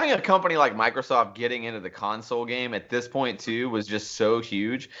 Having a company like Microsoft getting into the console game at this point too was just so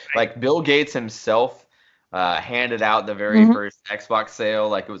huge. Like Bill Gates himself handed out the very first Xbox sale,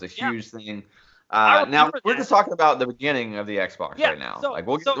 like it was a huge thing. Now we're just talking about the beginning of the Xbox right now. So, like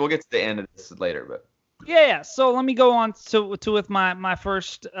we'll get to the end of this later, but yeah. So let me go on to with my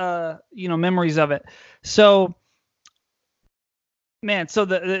first memories of it. So man, so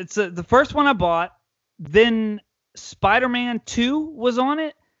it's the first one I bought. Then Spider-Man 2 was on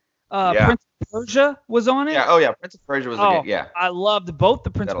it. Prince of Persia was on it. Yeah, Prince of Persia was good. Yeah. I loved both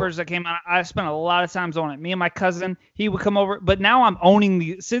the Prince of Persia that came out. I spent a lot of times on it. Me and my cousin, he would come over. But now I'm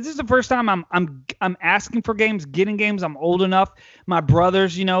owning so this is the first time I'm asking for games, getting games. I'm old enough. My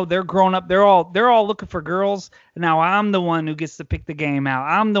brothers, they're grown up. They're all looking for girls. Now I'm the one who gets to pick the game out.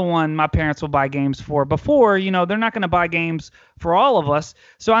 I'm the one my parents will buy games for. Before, they're not going to buy games for all of us.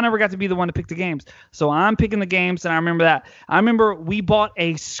 So I never got to be the one to pick the games. So I'm picking the games, and I remember that. I remember we bought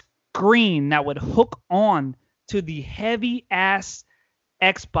a screen that would hook on to the heavy ass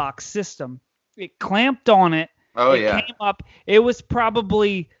Xbox system. It clamped on it. It came up. It was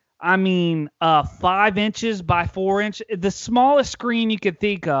probably 5 inches by 4 inches, the smallest screen you could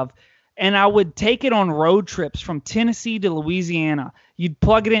think of. And I would take it on road trips from Tennessee to Louisiana. You'd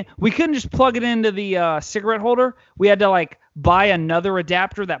plug it in. We couldn't just plug it into the cigarette holder. We had to buy another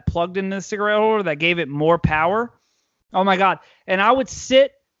adapter that plugged into the cigarette holder that gave it more power. Oh my God. And I would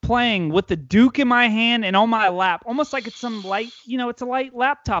sit playing with the Duke in my hand and on my lap, almost like it's some light, it's a light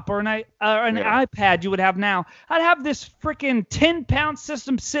laptop or an iPad you would have now. I'd have this freaking 10-pound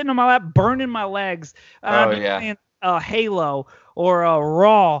system sitting on my lap, burning my legs. Playing Halo or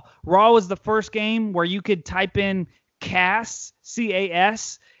Raw. Raw was the first game where you could type in CAS,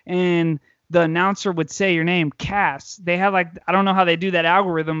 C-A-S, and the announcer would say your name, CAS. They have I don't know how they do that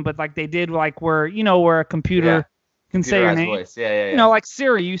algorithm, but they did where a computer can say your name. Voice. Yeah. Like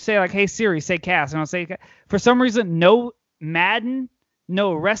Siri, you say hey Siri, say CAS, and I'll say. For some reason, no Madden,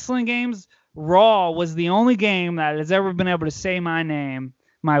 no wrestling games. Raw was the only game that has ever been able to say my name,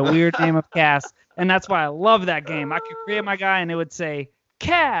 my weird name of CAS, and that's why I love that game. I could create my guy, and it would say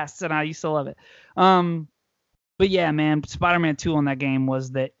CAS, and I used to love it. But yeah, man, Spider-Man 2 on that game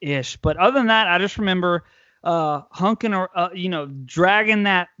was the ish. But other than that, I just remember dragging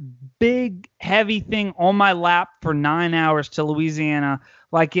that big heavy thing on my lap for 9 hours to Louisiana.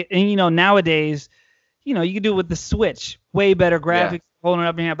 Nowadays, you can do it with the Switch, way better graphics, holding it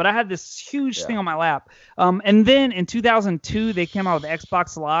up in your hand. But I had this huge thing on my lap. And then in 2002, they came out with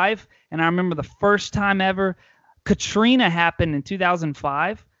Xbox Live, and I remember the first time ever. Katrina happened in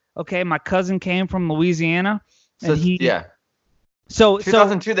 2005. Okay, my cousin came from Louisiana. So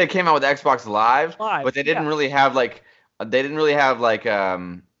 2002 they came out with Xbox Live, but they didn't really have no,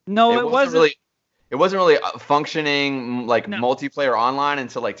 it wasn't really functioning multiplayer online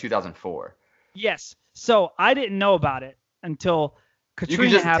until 2004. Yes. So I didn't know about it until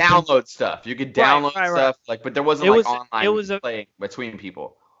Katrina happened. You could just download stuff. You could download stuff but there wasn't online playing between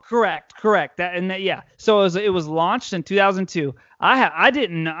people. Correct. So it was launched in 2002.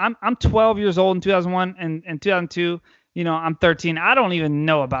 I'm 12 years old in 2001 and 2002. I'm 13. I don't even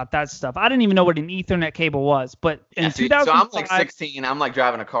know about that stuff. I didn't even know what an Ethernet cable was. But in 2005, so I'm 16. I'm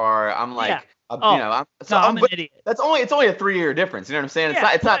driving a car. I'm I'm an idiot. It's only a 3-year difference. You know what I'm saying?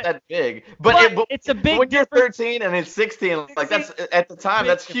 It's not that big. But it's a big when difference. You're 13 and it's 16, that's at the time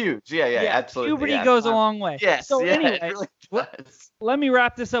that's huge. Yeah, absolutely. Puberty goes a long way. Yes. So anyway, it really does. Let me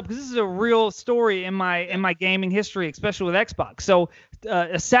wrap this up because this is a real story in my gaming history, especially with Xbox. So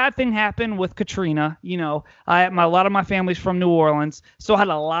a sad thing happened with Katrina. A lot of my family's from New Orleans, so I had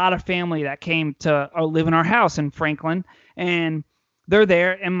a lot of family that came to live in our house in Franklin, and they're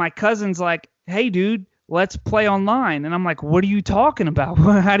there, and my cousin's like, "Hey, dude, let's play online," and I'm like, "What are you talking about?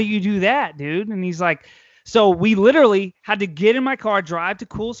 How do you do that, dude?" And he's like. So we literally had to get in my car, drive to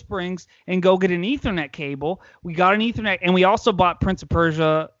Cool Springs, and go get an Ethernet cable. We got an Ethernet, and we also bought Prince of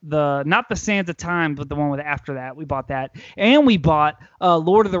Persia, not the Sands of Time, but the one with after that. We bought that, and we bought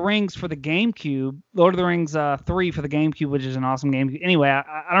Lord of the Rings for the GameCube, Lord of the Rings 3 for the GameCube, which is an awesome game. Anyway,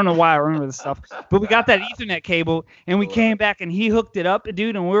 I don't know why I remember this stuff, but we got that Ethernet cable, and we came back, and he hooked it up,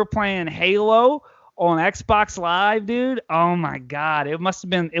 dude, and we were playing Halo on Xbox Live, dude. Oh my God. It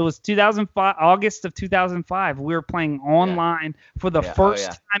was 2005, August of 2005. We were playing online for the first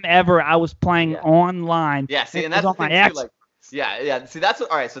time ever. I was playing online. Yeah, see, and that's on my Xbox. See, that's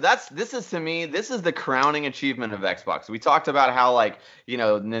all right. So this is to me, this is the crowning achievement of Xbox. We talked about how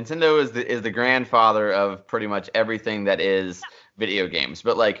Nintendo is the grandfather of pretty much everything that is video games.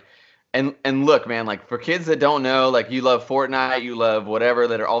 But And look, man, for kids that don't know, you love Fortnite, you love whatever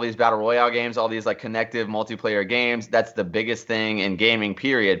that are all these battle royale games, all these connective multiplayer games. That's the biggest thing in gaming,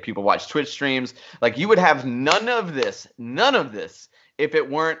 period. People watch Twitch streams. You would have none of this if it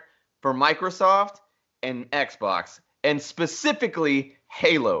weren't for Microsoft and Xbox, and specifically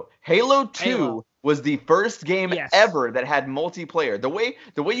Halo. Halo 2 was the first game ever that had multiplayer. The way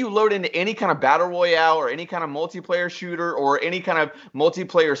you load into any kind of battle royale or any kind of multiplayer shooter or any kind of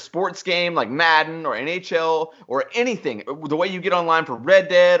multiplayer sports game like Madden or NHL or anything, the way you get online for Red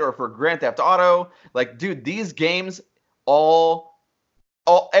Dead or for Grand Theft Auto, dude, these games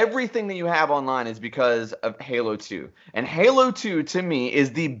everything that you have online is because of Halo 2. And Halo 2 to me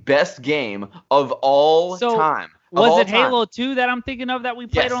is the best game of all time. Was it Halo 2 that I'm thinking of that we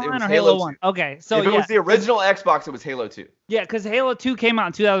played online, or Halo 1? Okay, so if it was the original Xbox, it was Halo 2. Yeah, because Halo 2 came out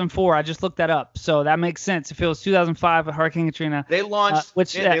in 2004. I just looked that up, so that makes sense. If it was 2005 with Hurricane Katrina, they launched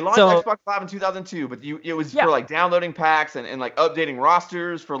Xbox Live in 2002, but it was for downloading packs and updating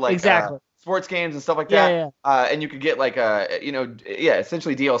rosters for exactly. Sports games and stuff like that. And you could get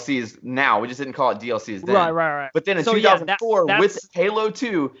essentially DLCs now. We just didn't call it DLCs then. Right. But then in 2004, with Halo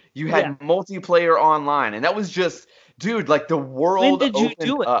 2, you had multiplayer online, and that was just, dude, the world. When did you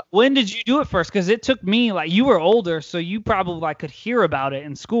do it? When did you do it first? Because it took me, you were older, so you probably could hear about it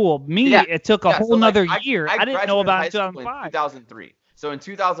in school. It took a whole nother year. I didn't know about it in 2005. 2003. So in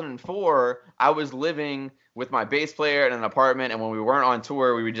 2004, I was living with my bass player in an apartment, and when we weren't on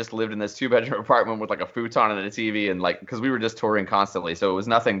tour, we just lived in this 2-bedroom apartment with like a futon and a TV, and like because we were just touring constantly, so it was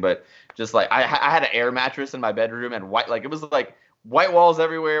nothing but just like I had an air mattress in my bedroom and it was like white walls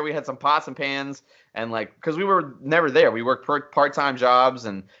everywhere. We had some pots and pans, and like because we were never there, we worked part-time jobs,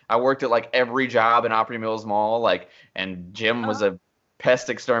 and I worked at like every job in Opry Mills Mall, like, and Jim was a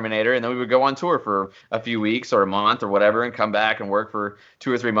pest exterminator, and then we would go on tour for a few weeks or a month or whatever and come back and work for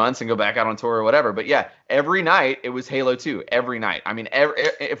 2 or 3 months and go back out on tour or whatever. But yeah, every night it was Halo 2. Every night. I mean,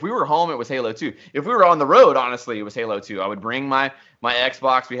 if we were home, it was Halo 2. If we were on the road, honestly, it was Halo 2. I would bring my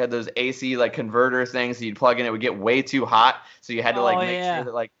Xbox. We had those AC like converter things that you'd plug in. It would get way too hot, so you had to like make sure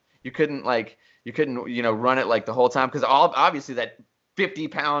that like you couldn't run it like the whole time, because obviously that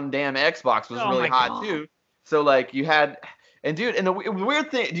 50-pound damn Xbox was really hot too. So like you had. And dude, and the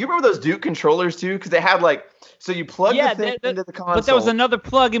weird thing, do you remember those Duke controllers too? Because they had like, so you plug the thing into the console. But there was another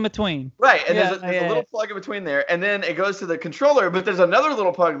plug in between. Right, and there's a little plug in between there, and then it goes to the controller, but there's another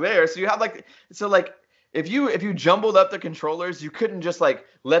little plug there. So you have like, if you jumbled up the controllers, you couldn't just like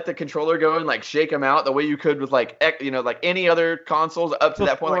let the controller go and like shake them out the way you could with like like any other consoles up to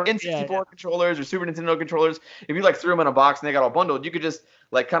that point, like N64 controllers or Super Nintendo controllers. If you like threw them in a box and they got all bundled, you could just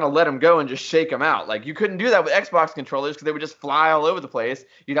like kind of let them go and just shake them out. Like you couldn't do that with Xbox controllers because they would just fly all over the place.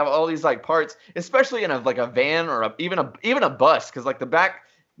 You'd have all these like parts, especially in a van or even a bus, because like the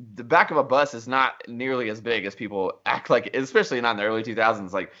back of a bus is not nearly as big as people act like, especially not in the early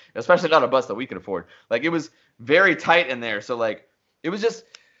 2000s, like especially not a bus that we could afford. Like it was very tight in there. So like it was just,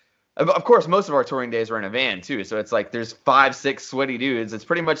 of course, most of our touring days were in a van too. So it's like there's 5-6 sweaty dudes. It's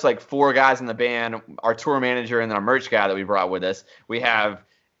pretty much like 4 guys in the band, our tour manager, and then our merch guy that we brought with us. We have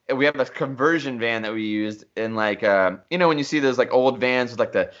a conversion van that we used in like when you see those like old vans with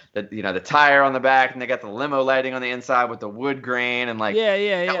like the tire on the back, and they got the limo lighting on the inside with the wood grain, and like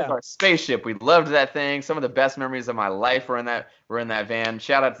that was our spaceship. We loved that thing. Some of the best memories of my life were in that van.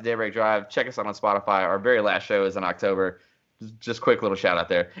 Shout out to Daybreak Drive. Check us out on Spotify. Our very last show is in October. Just quick little shout out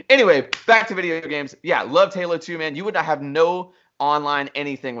there. Anyway, back to video games. Yeah, loved Halo 2, man. You would have no online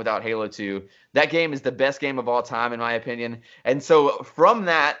anything without Halo 2. That game is the best game of all time, in my opinion. And so from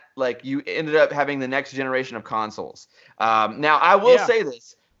that, like, you ended up having the next generation of consoles. Now, I will say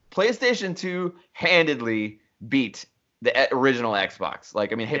this. PlayStation 2 handedly beat the original Xbox.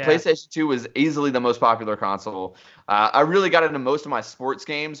 Like, I mean, PlayStation 2 was easily the most popular console. I really got into most of my sports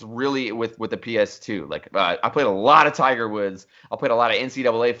games really with the PS2. Like, I played a lot of Tiger Woods. I played a lot of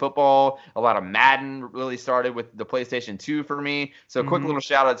NCAA football. A lot of Madden really started with the PlayStation 2 for me. So quick little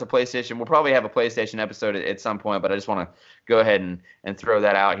shout out to PlayStation. We'll probably have a PlayStation episode at some point, but I just want to go ahead and throw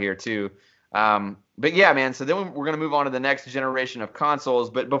that out here too. But yeah, man, so then we're going to move on to the next generation of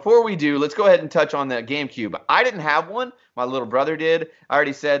consoles. But before we do, let's go ahead and touch on the GameCube. I didn't have one. My little brother did. I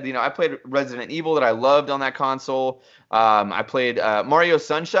already said, I played Resident Evil that I loved on that console. I played Mario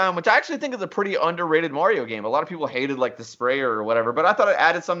Sunshine, which I actually think is a pretty underrated Mario game. A lot of people hated like the sprayer or whatever, but I thought it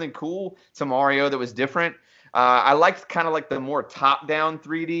added something cool to Mario that was different. I liked kind of like the more top-down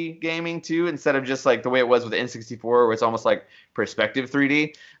 3D gaming too, instead of just like the way it was with the N64, where it's almost like perspective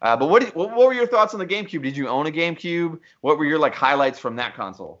 3D. But what were your thoughts on the GameCube? Did you own a GameCube? What were your like highlights from that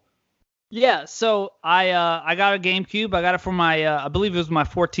console? Yeah, so I got a GameCube. I got it for my I believe it was my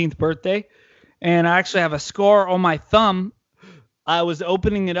 14th birthday, and I actually have a scar on my thumb. I was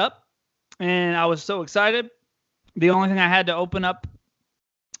opening it up, and I was so excited. The only thing I had to open up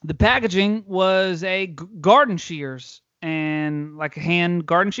the packaging was a garden shears, and like hand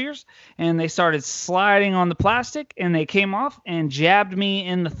garden shears, and they started sliding on the plastic, and they came off and jabbed me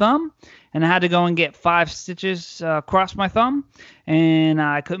in the thumb, and I had to go and get 5 stitches across my thumb, and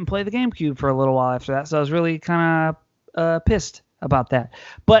I couldn't play the GameCube for a little while after that, so I was really kind of pissed about that.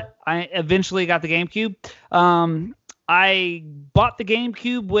 But I eventually got the GameCube. I bought the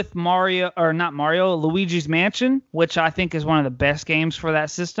GameCube with Luigi's Mansion, which I think is one of the best games for that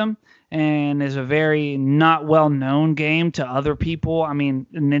system, and is a very not well-known game to other people. I mean,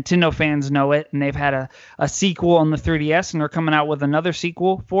 Nintendo fans know it, and they've had a sequel on the 3DS, and they're coming out with another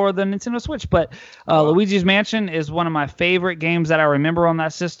sequel for the Nintendo Switch. But Luigi's Mansion is one of my favorite games that I remember on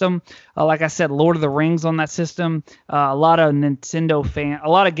that system. Like I said, Lord of the Rings on that system. A lot of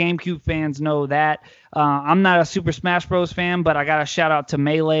GameCube fans know that. I'm not a Super Smash Bros. Fan, but I got to shout out to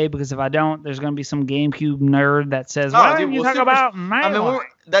Melee, because if I don't, there's going to be some GameCube nerd that says, why don't you talk about Melee?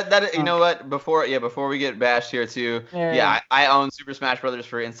 You know what? Before we get bashed here too, I own Super Smash Brothers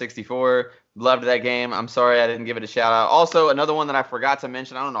for N64. Loved that game. I'm sorry I didn't give it a shout out. Also, another one that I forgot to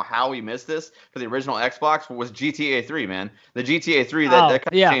mention, I don't know how we missed this, for the original Xbox was GTA 3, man. The GTA 3 that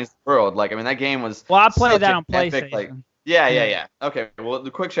kind of changed the world. Like, I mean, that game was. Well, I played that on PlayStation. Yeah. Okay, well,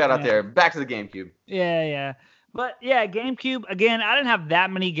 the quick shout out there. Back to the GameCube. Yeah. But yeah, GameCube, again, I didn't have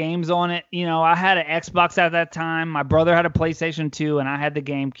that many games on it. You know, I had an Xbox at that time. My brother had a PlayStation 2, and I had the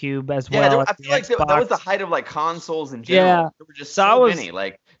GameCube as well. Yeah, I feel like that was the height of like consoles in general. Yeah. There were just so many.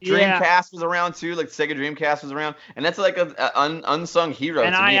 Like Dreamcast was around too. Like Sega Dreamcast was around, and that's like an unsung hero.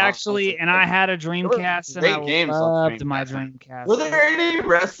 And I had a Dreamcast, and I loved my Dreamcast. Were there any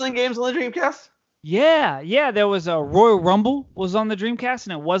wrestling games on the Dreamcast? Yeah. There was a Royal Rumble was on the Dreamcast,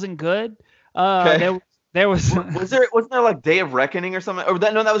 and it wasn't good. There wasn't there like Day of Reckoning or something? Or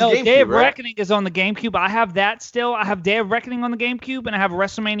that was GameCube. Day of Reckoning is on the GameCube. I have that still. I have Day of Reckoning on the GameCube, and I have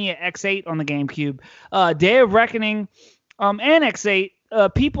WrestleMania X8 on the GameCube. Day of Reckoning and X8.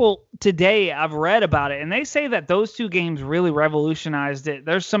 People today, I've read about it, and they say that those two games really revolutionized it.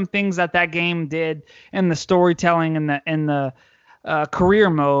 There's some things that game did in the storytelling and the career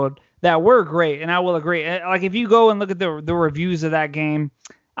mode that were great, and I will agree. Like if you go and look at the reviews of that game.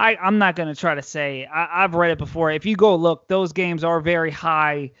 I'm not going to try to say I've read it before. If you go look, those games are very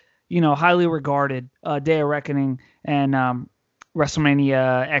high, highly regarded. Day of Reckoning and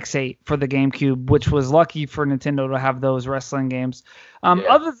WrestleMania X8 for the GameCube, which was lucky for Nintendo to have those wrestling games.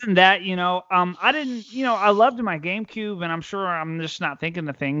 Other than that, I didn't, I loved my GameCube, and I'm sure I'm just not thinking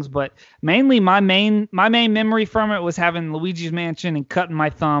of things, but mainly my main memory from it was having Luigi's Mansion and cutting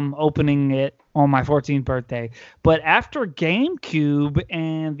my thumb opening it on my 14th birthday. But after GameCube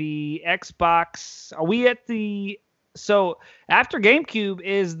and the Xbox, after GameCube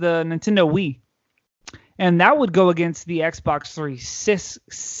is the Nintendo Wii. And that would go against the Xbox 360.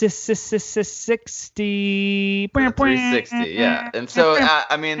 360, yeah. And so,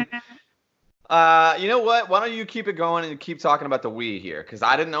 I mean, you know what? Why don't you keep it going and keep talking about the Wii here? Because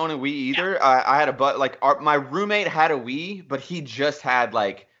I didn't own a Wii either. Yeah. I had my roommate had a Wii, but he just had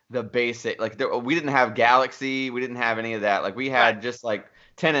like the basic. We didn't have Galaxy. We didn't have any of that. Like we had just like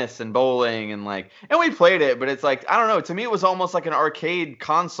tennis and bowling and we played it, but it's like, I don't know, to me it was almost like an arcade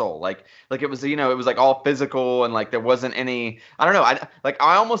console. Like it was, it was like all physical, and like there wasn't any, I don't know,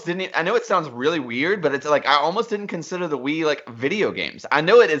 I almost didn't, I know it sounds really weird, but it's like I almost didn't consider the Wii like video games. I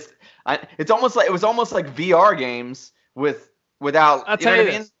know it is, it was almost like VR games without, I'll tell you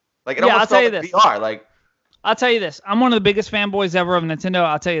what I mean? Like it almost felt like VR. Like I'll tell you this, I'm one of the biggest fanboys ever of Nintendo.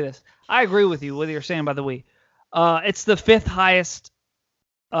 I'll tell you this, I agree with you what you're saying about the Wii. It's the fifth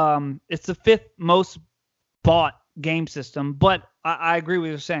most bought game system, but I agree with what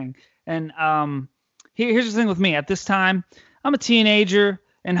you're saying. And here's the thing with me. At this time, I'm a teenager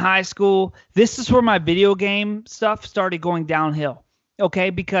in high school. This is where my video game stuff started going downhill. Okay,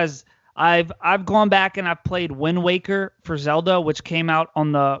 because I've gone back and I've played Wind Waker for Zelda, which came out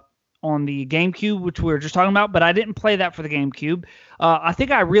on the GameCube, which we were just talking about, but I didn't play that for the GameCube. I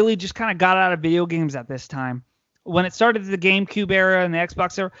think I really just kind of got out of video games at this time. When it started the GameCube era and the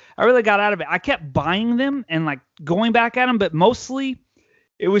Xbox era, I really got out of it. I kept buying them and like going back at them, but mostly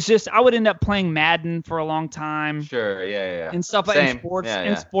it was just I would end up playing Madden for a long time. Sure, yeah. And stuff like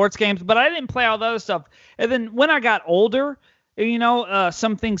sports games, but I didn't play all the other stuff. And then when I got older,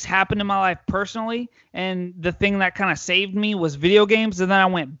 some things happened in my life personally, and the thing that kind of saved me was video games. And then I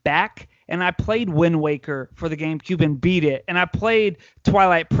went back and I played Wind Waker for the GameCube and beat it. And I played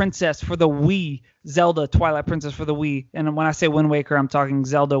Twilight Princess for the Wii, Zelda Twilight Princess for the Wii. And when I say Wind Waker, I'm talking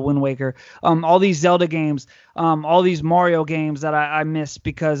Zelda Wind Waker. All these Zelda games, all these Mario games that I missed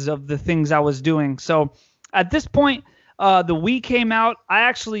because of the things I was doing. So at this point, the Wii came out. I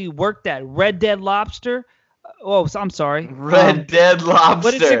actually worked at Red Dead Lobster. Oh, I'm sorry. Red Dead Lobster.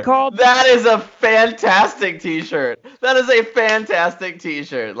 What is it called? That is a fantastic T-shirt. That is a fantastic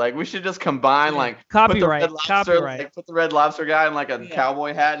T-shirt. Like we should just combine copyright. Put the Red Lobster guy in like a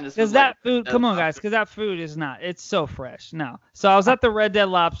cowboy hat and just. Because that food, come on guys, because that food is not. It's so fresh. No. So I was at the Red Dead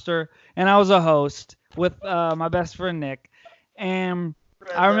Lobster and I was a host with my best friend Nick, and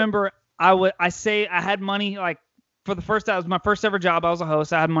I remember I had money like. For the first time, it was my first ever job. I was a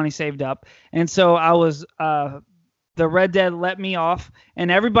host. I had money saved up. And so I was, the Red Dead let me off. And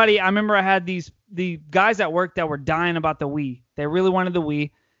everybody, I remember I had the guys at work that were dying about the Wii. They really wanted the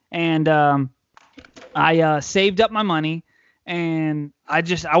Wii. And I saved up my money. And I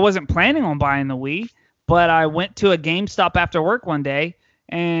wasn't planning on buying the Wii. But I went to a GameStop after work one day.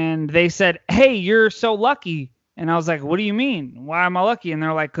 And they said, "Hey, you're so lucky." And I was like, "What do you mean? Why am I lucky?" And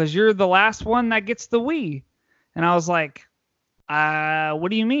they're like, "Because you're the last one that gets the Wii." And I was like,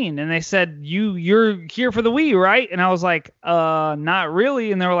 what do you mean? And they said, you're here for the Wii, right? And I was like, not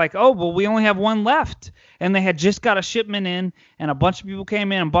really. And they were like, oh, well, we only have one left. And they had just got a shipment in, and a bunch of people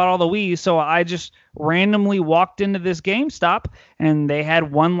came in and bought all the Wii. So I just randomly walked into this GameStop, and they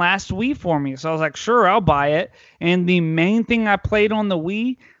had one last Wii for me. So I was like, sure, I'll buy it. And the main thing I played on the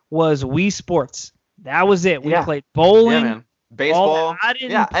Wii was Wii Sports. That was it. We played bowling. Yeah, baseball. I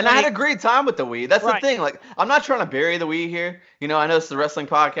had a great time with the Wii. That's the thing. Like, I'm not trying to bury the Wii here. I know it's the wrestling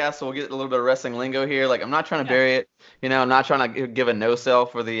podcast, so we'll get a little bit of wrestling lingo here. Like, I'm not trying to bury it. I'm not trying to give a no sell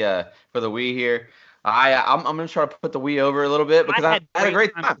for the Wii here. I'm gonna try to put the Wii over a little bit because I had a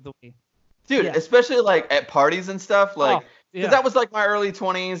great time with the Wii. Dude, especially like at parties and stuff. Like, because that was like my early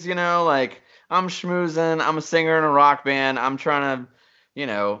 20s. Like, I'm schmoozing. I'm a singer in a rock band. I'm trying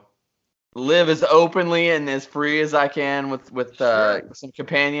to, live as openly and as free as I can with some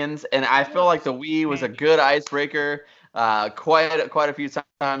companions, and I feel like the Wii was a good icebreaker. Quite a few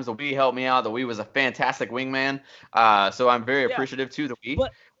times the Wii helped me out. The Wii was a fantastic wingman, so I'm very appreciative to the Wii.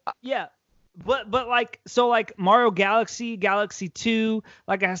 But like Mario Galaxy 2,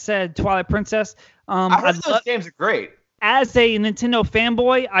 like I said, Twilight Princess. I heard those games are great. As a Nintendo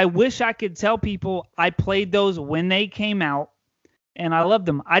fanboy, I wish I could tell people I played those when they came out. And I loved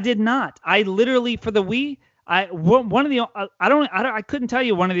them. I did not. I literally, for the Wii, I couldn't tell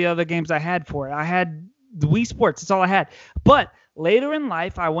you one of the other games I had for it. I had the Wii Sports. That's all I had. But later in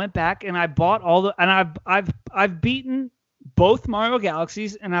life, I went back and I bought and I've beaten both Mario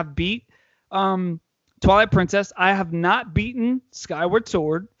Galaxies, and I've beat Twilight Princess. I have not beaten Skyward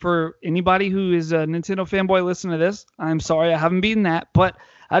Sword. For anybody who is a Nintendo fanboy listening to this, I'm sorry I haven't beaten that. But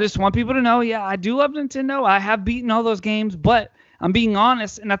I just want people to know, I do love Nintendo. I have beaten all those games, but I'm being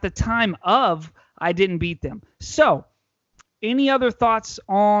honest, and at the time I didn't beat them. So, any other thoughts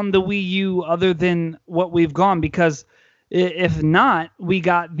on the Wii U other than what we've gone? Because if not, we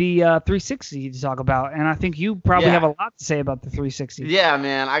got the 360 to talk about, and I think you probably have a lot to say about the 360. Yeah,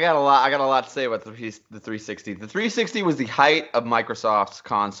 man, I got a lot to say about the 360. The 360 was the height of Microsoft's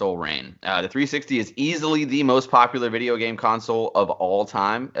console reign. The 360 is easily the most popular video game console of all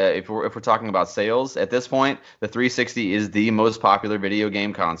time. If we're talking about sales at this point, the 360 is the most popular video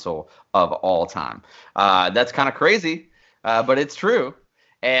game console of all time. That's kind of crazy, but it's true.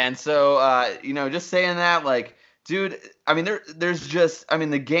 And so, just saying that, like, dude, I mean, there's just, I mean,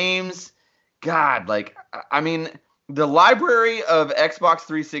 the games, God, like, I mean, the library of Xbox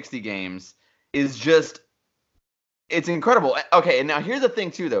 360 games is just, it's incredible. Okay, and now here's the thing,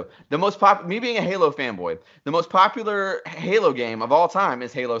 too, though. Me being a Halo fanboy, the most popular Halo game of all time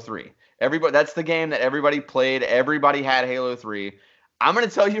is Halo 3. That's the game that everybody played. Everybody had Halo 3. I'm going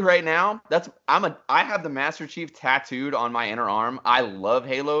to tell you right now, I have the Master Chief tattooed on my inner arm. I love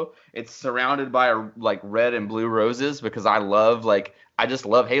Halo. It's surrounded by like red and blue roses because I just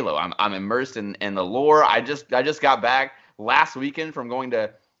love Halo. I'm immersed in the lore. I just got back last weekend from going to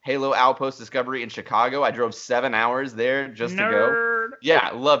Halo Outpost Discovery in Chicago. I drove 7 hours there just to go. Yeah,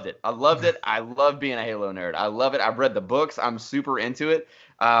 I loved it. I love being a Halo nerd. I love it. I've read the books. I'm super into it.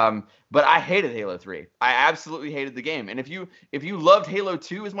 But I hated Halo 3. I absolutely hated the game. And if you loved Halo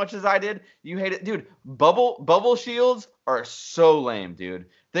 2 as much as I did, you hate it. Dude, bubble shields are so lame, dude.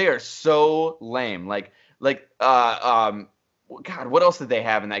 They are so lame. God, what else did they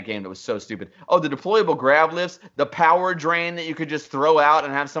have in that game that was so stupid? Oh, the deployable grav lifts, the power drain that you could just throw out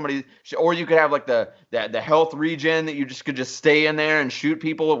and have somebody, or you could have like the health regen that you could just stay in there and shoot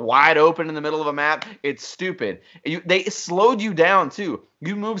people wide open in the middle of a map. It's stupid. They slowed you down too.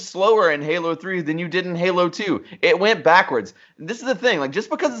 You moved slower in Halo 3 than you did in Halo 2. It went backwards. This is the thing. Like, just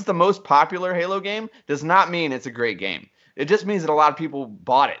because it's the most popular Halo game does not mean it's a great game. It just means that a lot of people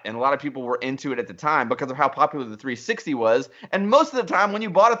bought it, and a lot of people were into it at the time because of how popular the 360 was. And most of the time, when you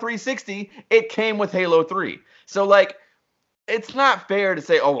bought a 360, it came with Halo 3. So, like, it's not fair to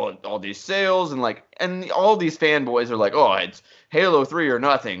say, oh, well, all these sales and all these fanboys are like, oh, it's Halo 3 or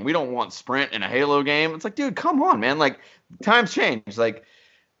nothing. We don't want sprint in a Halo game. It's like, dude, come on, man. Like, times change. Like,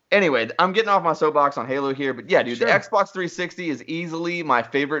 anyway, I'm getting off my soapbox on Halo here, but yeah, dude, sure. The Xbox 360 is easily my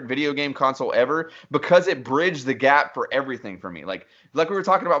favorite video game console ever because it bridged the gap for everything for me. Like we were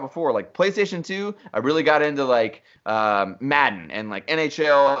talking about before, like PlayStation 2, I really got into like Madden and like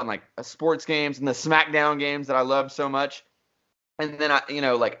NHL and like sports games and the SmackDown games that I loved so much. And then I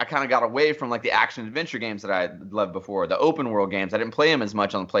kind of got away from like the action adventure games that I loved before, the open world games. I didn't play them as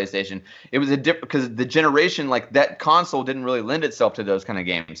much on the PlayStation. It was because the generation, like that console didn't really lend itself to those kind of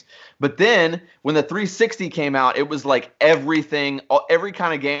games. But then when the 360 came out, it was like everything, every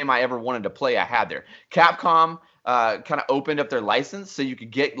kind of game I ever wanted to play, I had there. Capcom kind of opened up their license, so you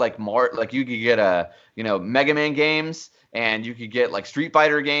could get like you could get Mega Man games, and you could get like Street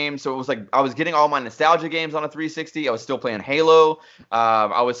Fighter games. So it was like I was getting all my nostalgia games on a 360. I was still playing Halo.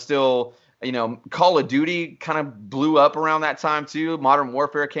 I was still, Call of Duty kind of blew up around that time too. Modern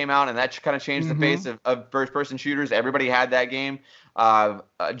Warfare came out, and that kind of changed the face of first-person shooters. Everybody had that game.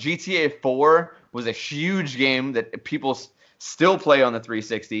 GTA 4 was a huge game that people still play on the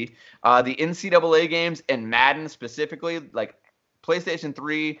 360. The NCAA games and Madden specifically, like PlayStation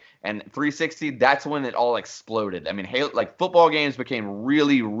 3 and 360, that's when it all exploded. I mean, like football games became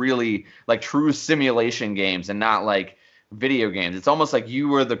really, really like true simulation games and not like video games. It's almost like you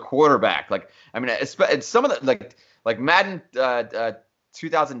were the quarterback. Like, I mean, it's some of the like Madden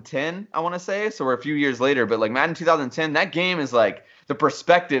 2010, I want to say. So we're a few years later, but like Madden 2010, that game is like the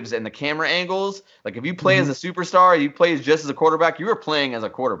perspectives and the camera angles. Like if you play as a superstar, you play just as a quarterback, you were playing as a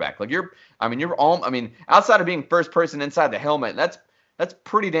quarterback. Like outside of being first person inside the helmet, that's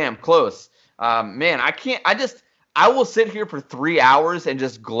pretty damn close. Man, I will sit here for 3 hours and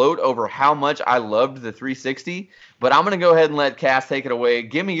just gloat over how much I loved the 360, but I'm going to go ahead and let Cass take it away.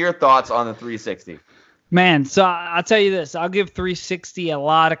 Give me your thoughts on the 360. Man, so I'll tell you this. I'll give 360 a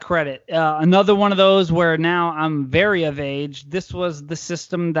lot of credit. Another one of those where now I'm very of age. This was the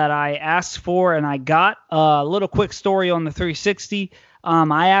system that I asked for and I got. A little quick story on the 360.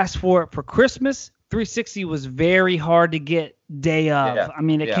 I asked for it for Christmas. 360 was very hard to get day of. Yeah. I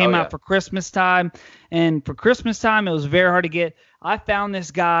mean, it came out for Christmas time, and for Christmas time, it was very hard to get. I found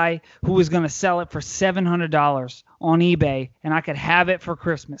this guy who was going to sell it for $700 on eBay, and I could have it for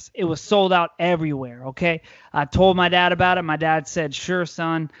Christmas. It was sold out everywhere, okay? I told my dad about it. My dad said, sure,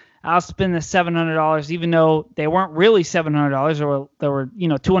 son, I'll spend the $700, even though they weren't really $700, or they were,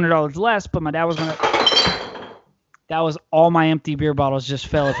 $200 less, but my dad was going to... That was all my empty beer bottles just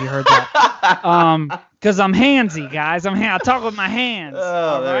fell if you heard that. Because I'm handsy, guys. I talk with my hands.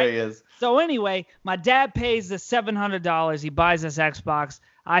 Oh, there he is. So anyway, my dad pays the $700. He buys this Xbox.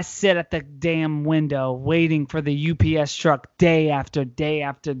 I sit at the damn window waiting for the UPS truck day after day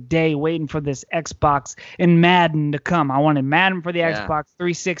after day, waiting for this Xbox and Madden to come. I wanted Madden for the Xbox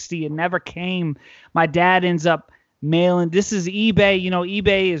 360. It never came. My dad ends up mailing. This is eBay.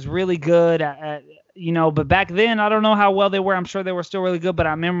 eBay is really good at but back then, I don't know how well they were. I'm sure they were still really good, but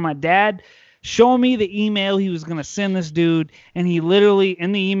I remember my dad showing me the email he was going to send this dude, and he literally,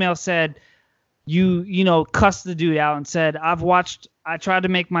 in the email said, cussed the dude out and said, I tried to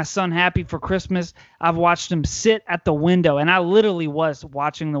make my son happy for Christmas. I've watched him sit at the window, and I literally was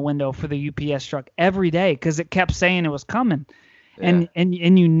watching the window for the UPS truck every day because it kept saying it was coming. Yeah. And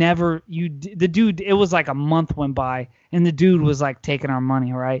the dude, it was like a month went by and the dude was like taking our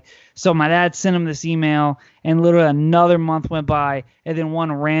money, right? So my dad sent him this email, and literally another month went by, and then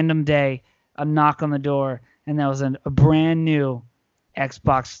one random day, a knock on the door, and that was a brand new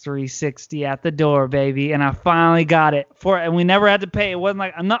Xbox 360 at the door, baby. And I finally got it and we never had to pay. It wasn't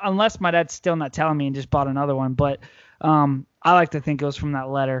like, unless my dad's still not telling me and just bought another one, but I like to think it was from that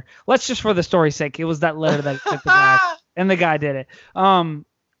letter. Let's just, for the story's sake, it was that letter that took the guy. And the guy did it.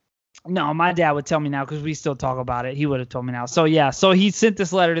 No, my dad would tell me now because we still talk about it. He would have told me now. So, yeah. So he sent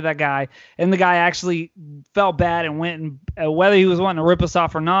this letter to that guy, and the guy actually felt bad and went and whether he was wanting to rip us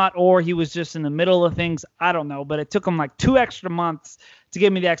off or not, or he was just in the middle of things, I don't know. But it took him like 2 extra months to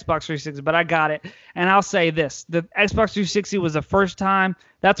give me the Xbox 360, but I got it. And I'll say this. The Xbox 360 was the first time.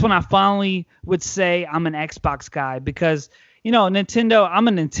 That's when I finally would say I'm an Xbox guy because, Nintendo, I'm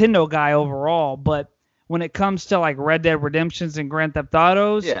a Nintendo guy overall, but when it comes to like Red Dead Redemptions and Grand Theft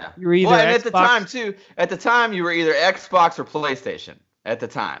Autos, you're either Xbox. At the time you were either Xbox or PlayStation. At the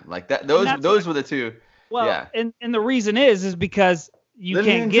time, like that, those were the two. Well, yeah. And the reason is because you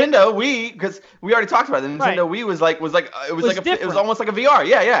can't get Nintendo Wii, because we already talked about it. The Nintendo Wii was almost like a VR.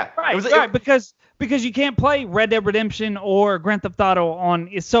 Yeah. Right. Because you can't play Red Dead Redemption or Grand Theft Auto on.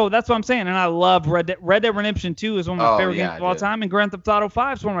 So that's what I'm saying. And I love Red Dead Redemption 2 is one of my favorite games of all time, and Grand Theft Auto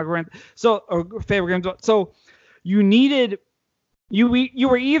 5 is one of my favorite games. So you needed. You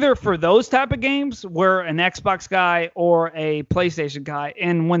were either for those type of games, were an Xbox guy or a PlayStation guy.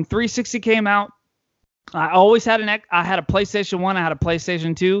 And when 360 came out, I always had I had a PlayStation 1, I had a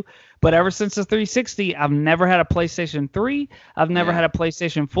PlayStation 2, but ever since the 360, I've never had a PlayStation 3. I've never had a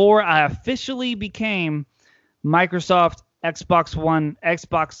PlayStation 4. I officially became Microsoft Xbox One,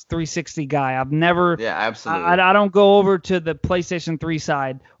 Xbox 360 guy. I've never. Yeah, absolutely. I don't go over to the PlayStation 3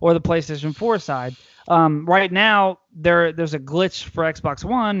 side or the PlayStation 4 side. Right now, there's a glitch for Xbox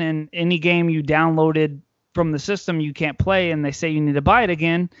One, and any game you downloaded from the system you can't play, and they say you need to buy it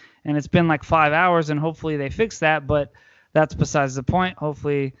again. And it's been like 5 hours, and hopefully they fix that, but that's besides the point.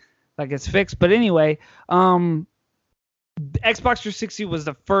 Hopefully that gets fixed. But anyway, Xbox 360 was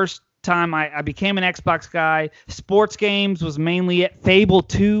the first time I became an Xbox guy. Sports games was mainly it. Fable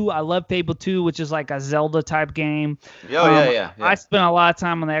 2. I love Fable 2, which is like a Zelda type game. Yeah. I spent a lot of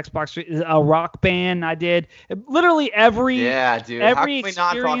time on the Xbox. A Rock Band I did. Literally every dude. Every how can we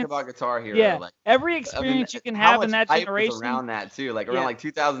not talk about Guitar Hero? Yeah, like, every experience you can have in that generation. Around that too, like around like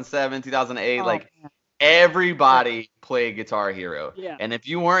 2007, 2008, man. Everybody played Guitar Hero. Yeah. And if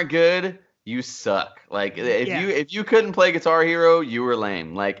you weren't good, you suck. Like if you couldn't play Guitar Hero, you were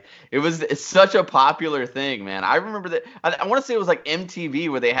lame. Like it's such a popular thing, man. I remember that. I want to say it was like MTV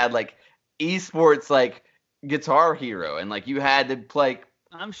where they had like esports like Guitar Hero, and like you had to play.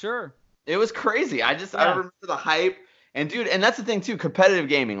 I'm sure it was crazy. I remember the hype. And dude, and that's the thing too, competitive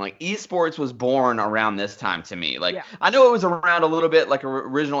gaming, like esports was born around this time to me. Like I know it was around a little bit, like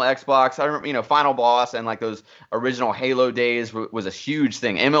original Xbox. I remember, Final Boss and like those original Halo days was a huge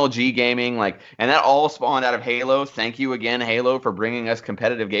thing. MLG gaming, like, and that all spawned out of Halo. Thank you again, Halo, for bringing us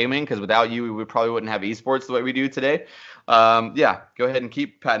competitive gaming, because without you, we probably wouldn't have esports the way we do today. Go ahead and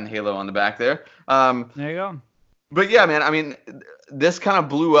keep patting Halo on the back there. There you go. But yeah, man, I mean, this kind of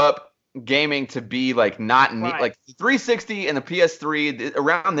blew up gaming to be like not neat. Like the 360 and the PS3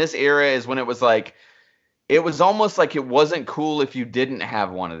 around this era is when it was like, it was almost like it wasn't cool if you didn't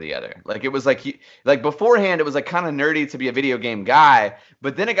have one or the other. Like it was like beforehand it was like kind of nerdy to be a video game guy,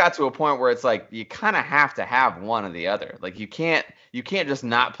 but then it got to a point where it's like you kind of have to have one or the other. Like you can't just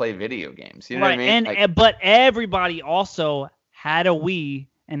not play video games. You know what I mean? And but everybody also had a Wii.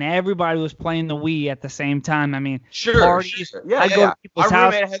 And everybody was playing the Wii at the same time. I mean, parties. Sure. Yeah, I'd go to people's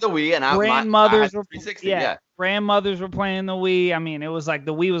house. Roommate had the Wii, and grandmothers were 360. Grandmothers were playing the Wii. I mean, it was like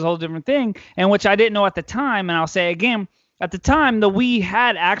the Wii was a whole different thing, and which I didn't know at the time. And I'll say again, at the time, the Wii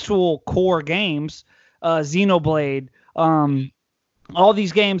had actual core games, Xenoblade, all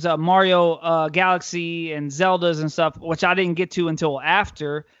these games, Mario Galaxy and Zeldas and stuff, which I didn't get to until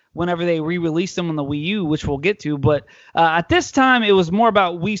after. Whenever they re-released them on the Wii U, which we'll get to. But at this time, it was more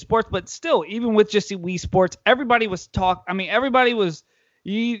about Wii Sports. But still, even with just the Wii Sports, everybody was everybody was –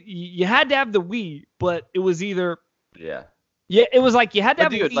 you had to have the Wii, but it was either – Yeah, it was like you had to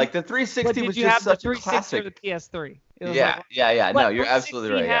have the Wii. Like the 360 was just such a classic. Or the PS3? Yeah. No, you're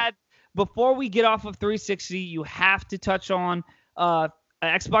absolutely right. Before we get off of 360, you have to touch on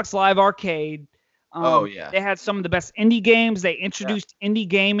Xbox Live Arcade. They had some of the best indie games. They introduced indie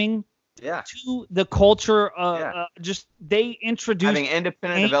gaming to the culture. Just they introduced having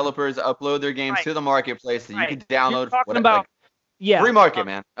independent developers upload their games to the marketplace that you could download. Free market,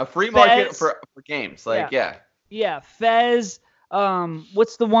 man. A free market for games. Fez.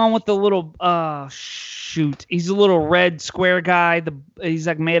 What's the one with the little he's a little red square guy. He's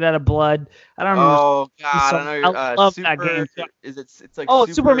like made out of blood. I don't remember. Oh God, I know. I love that game. It's like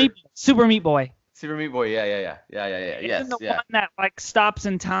Super Meat Boy. Super Meat Boy, yeah. Yes, the one that like stops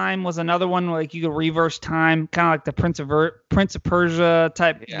in time was another one where like you could reverse time, kind of like the Prince of Persia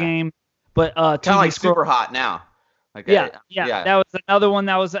type game, but kind of like Super Hot now. That was another one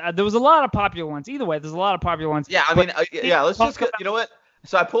that was there was a lot of popular ones. Either way, there's a lot of popular ones. Yeah, I mean, let's just go, you know what?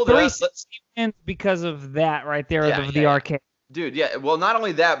 So I pulled it up because of that right there, the arcade. Dude, yeah. Well, not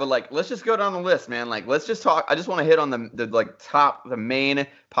only that, but like, let's just go down the list, man. Like, let's just talk. I just want to hit on the main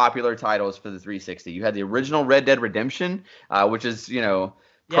popular titles for the 360. You had the original Red Dead Redemption, which is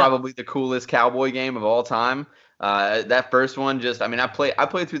probably the coolest cowboy game of all time. That first one, I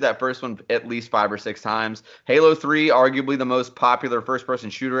played through that first one at least 5 or 6 times. Halo 3, arguably the most popular first-person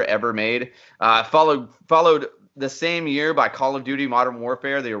shooter ever made. Followed the same year by Call of Duty Modern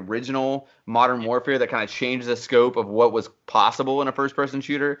Warfare, the original Modern Warfare that kind of changed the scope of what was possible in a first-person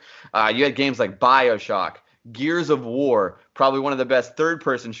shooter. You had games like BioShock, Gears of War, probably one of the best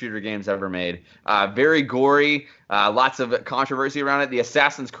third-person shooter games ever made. Very gory, lots of controversy around it. The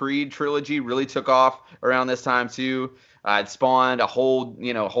Assassin's Creed trilogy really took off around this time too. It spawned a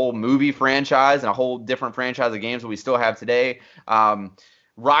whole movie franchise and a whole different franchise of games that we still have today.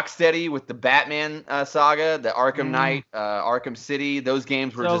 Rocksteady with the Batman saga, the Arkham Knight, Arkham City. Those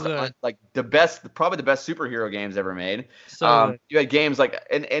games were like probably the best superhero games ever made. You had games like,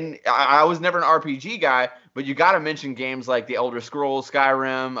 and I was never an RPG guy, but you got to mention games like the Elder Scrolls,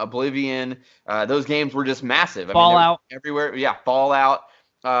 Skyrim, Oblivion. Those games were just massive. Fallout. Everywhere. Yeah, Fallout.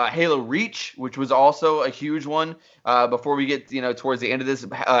 Halo Reach, which was also a huge one. Before we get towards the end of this,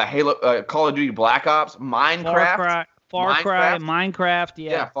 Call of Duty Black Ops, Minecraft. Far Cry, Minecraft,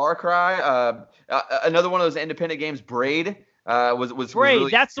 yeah, Far Cry. Another one of those independent games, Braid. Was Braid. Really,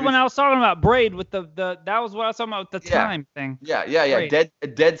 that's the one I was talking about. Braid with the that was what I was talking about with the time thing. Yeah.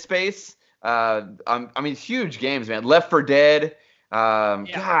 Dead Space. Huge games, man. Left 4 Dead. God,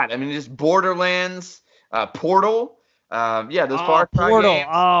 just Borderlands. Portal. Yeah, those Far Cry Portal.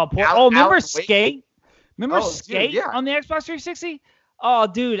 games. Remember Skate? Remember Skate dude, yeah. on the Xbox 360? Oh,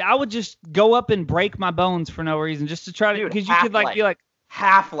 dude, I would just go up and break my bones for no reason just to try to, because you could like be like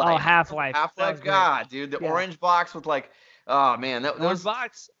Half-Life. Oh, Half-Life. Half-Life, God, dude, the orange box with like, oh man, those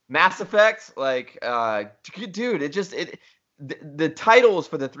box. Mass Effect, like, dude, the titles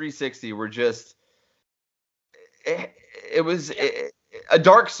for the 360 were just, it was a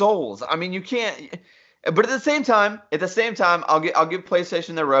Dark Souls. I mean, you can't. But at the same time, I'll give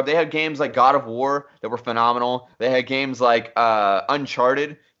PlayStation their rub. They had games like God of War that were phenomenal. They had games like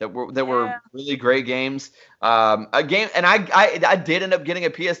Uncharted that were really great games. A game, and I did end up getting a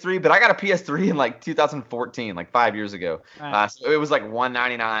PS3, but I got a PS3 in like 2014, like 5 years ago. Right. So it was like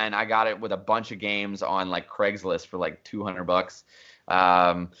 $199. I got it with a bunch of games on like Craigslist for like $200.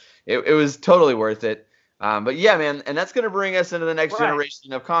 It was totally worth it. But yeah, man, and that's going to bring us into the next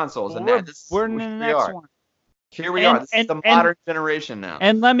generation of consoles. Well, and we're in the next one. Here we are. This is the modern generation now.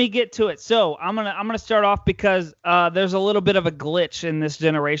 And let me get to it. So I'm gonna start off because there's a little bit of a glitch in this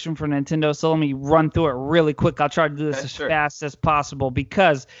generation for Nintendo. So let me run through it really quick. I'll try to do this fast as possible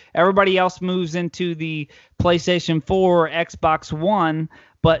because everybody else moves into the PlayStation 4 or Xbox One.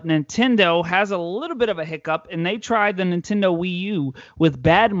 But Nintendo has a little bit of a hiccup, and they tried the Nintendo Wii U with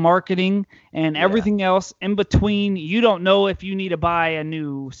bad marketing and everything else in between. You don't know if you need to buy a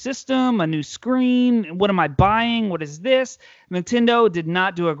new system, a new screen. What am I buying? What is this? Nintendo did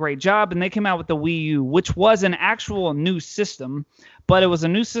not do a great job, and they came out with the Wii U, which was an actual new system. But it was a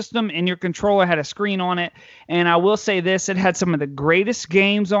new system, and your controller had a screen on it. And I will say this, it had some of the greatest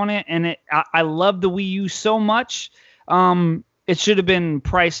games on it, and I love the Wii U so much. It should have been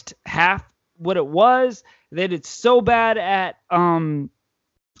priced half what it was. They did so bad at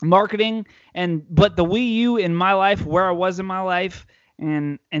marketing, but the Wii U in my life, where I was in my life,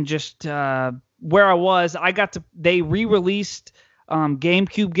 and just where I was, they re-released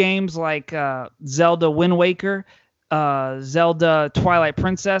GameCube games like Zelda Wind Waker, Zelda Twilight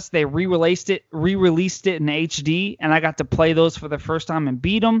Princess. They re-released it in HD, and I got to play those for the first time and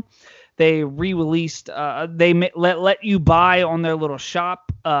beat them. They re-released, they let you buy on their little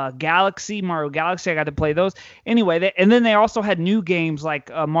shop, Mario Galaxy. I got to play those. Anyway, and then they also had new games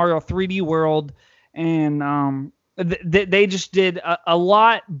like Mario 3D World, and they just did a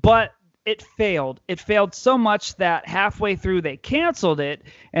lot, but it failed. It failed so much that halfway through they canceled it,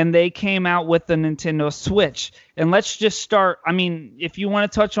 and they came out with the Nintendo Switch. And let's just start. I mean, if you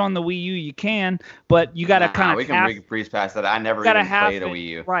want to touch on the Wii U, you can, but you got to kind of. We can breeze past that. I never even played a Wii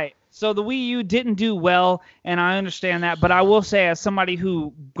U. Right. So the Wii U didn't do well, and I understand that. But I will say, as somebody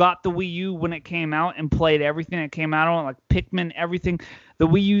who got the Wii U when it came out and played everything that came out on, like Pikmin, everything, the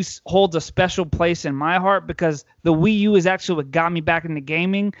Wii U holds a special place in my heart because the Wii U is actually what got me back into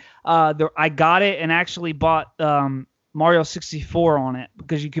gaming. I got it and actually bought Mario 64 on it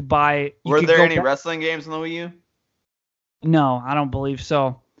because you could buy. Were there any wrestling games on the Wii U? No, I don't believe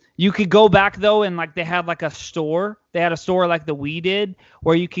so. You could go back, though, and like they had like a store. They had a store like the Wii did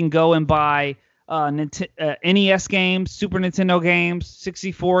where you can go and buy NES games, Super Nintendo games,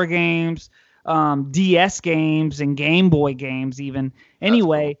 64 games, DS games, and Game Boy games even.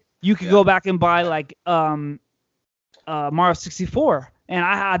 Anyway, cool. You could go back and buy like Mario 64. And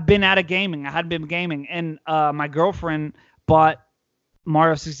I had been out of gaming. I hadn't been gaming. And my girlfriend bought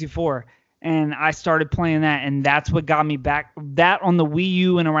Mario 64. And I started playing that, and that's what got me back. That on the Wii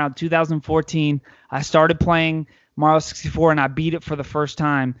U in around 2014, I started playing Mario 64, and I beat it for the first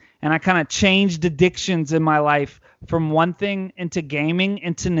time. And I kind of changed addictions in my life from one thing into gaming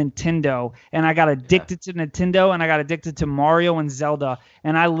into Nintendo. And I got addicted to Nintendo, and I got addicted to Mario and Zelda.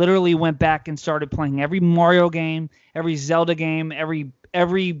 And I literally went back and started playing every Mario game, every Zelda game, every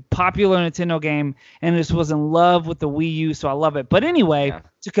popular Nintendo game, and just was in love with the Wii U, so I love it. But anyway,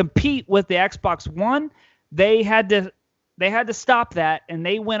 to compete with the Xbox One, they had to stop that, and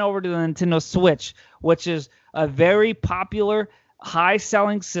they went over to the Nintendo Switch, which is a very popular,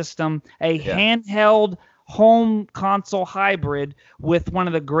 high-selling system, handheld home console hybrid with one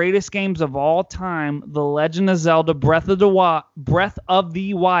of the greatest games of all time, The Legend of Zelda: Breath of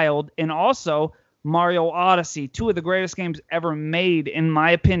the Wild, and also Mario Odyssey, two of the greatest games ever made, in my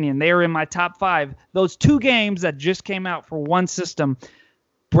opinion. They are in my top 5. Those two games that just came out for one system,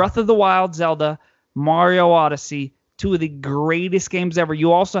 Breath of the Wild, Zelda, Mario Odyssey, two of the greatest games ever.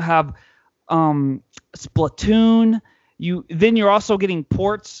 You also have Splatoon. You're also getting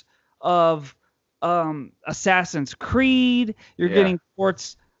ports of Assassin's Creed. You're getting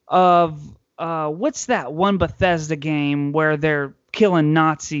ports of what's that one Bethesda game where they're killing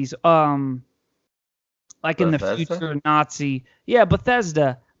Nazis? Like Bethesda? In the future, Nazi. Yeah,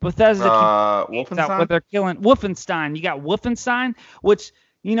 Bethesda. Bethesda Wolfenstein? where they're killing Wolfenstein. You got Wolfenstein, which,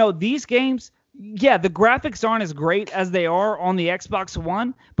 these games, yeah, the graphics aren't as great as they are on the Xbox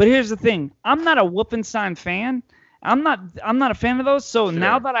One. But here's the thing. I'm not a Wolfenstein fan. I'm not a fan of those. So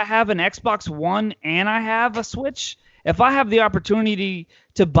now that I have an Xbox One and I have a Switch, if I have the opportunity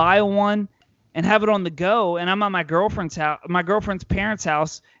to buy one and have it on the go, and I'm at my girlfriend's parents'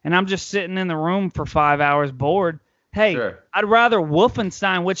 house, and I'm just sitting in the room for 5 hours bored, hey, I'd rather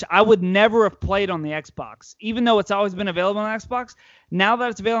Wolfenstein, which I would never have played on the Xbox, even though it's always been available on Xbox. Now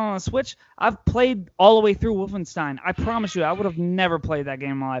that it's available on the Switch, I've played all the way through Wolfenstein. I promise you, I would have never played that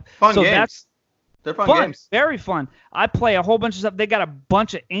game in my life. Fun games. They're fun games. Very fun. I play a whole bunch of stuff. They got a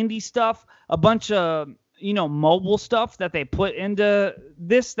bunch of indie stuff, a bunch of mobile stuff that they put into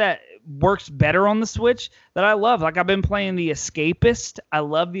this that works better on the Switch that I love. Like, I've been playing The Escapist. I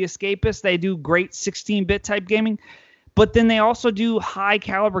love The Escapist. They do great 16-bit type gaming, but then they also do high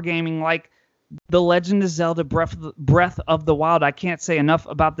caliber gaming like The Legend of Zelda Breath of the Wild. I can't say enough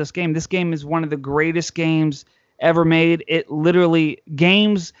about this game. This game is one of the greatest games ever made. It literally,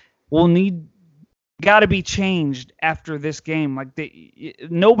 games got to be changed after this game. Like,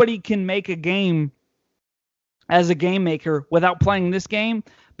 nobody can make a game as a game maker without playing this game,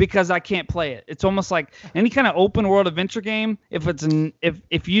 because I can't play it. It's almost like any kind of open world adventure game.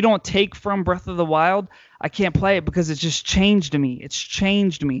 If you don't take from Breath of the Wild, I can't play it because it's just changed me. It's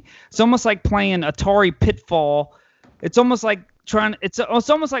changed me. It's almost like playing Atari Pitfall. It's almost like it's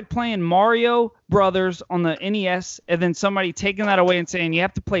almost like playing Mario Brothers on the NES and then somebody taking that away and saying you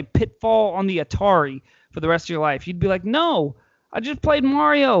have to play Pitfall on the Atari for the rest of your life. You'd be like, no, I just played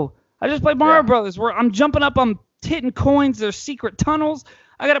Mario. Brothers, where I'm jumping up, I'm hitting coins, there's secret tunnels.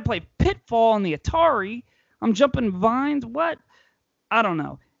 I got to play Pitfall on the Atari. I'm jumping vines. What? I don't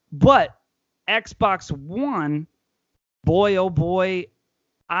know. But Xbox One, boy, oh boy,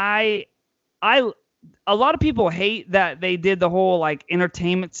 a lot of people hate that they did the whole like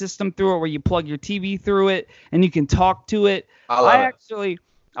entertainment system through it where you plug your TV through it and you can talk to it. I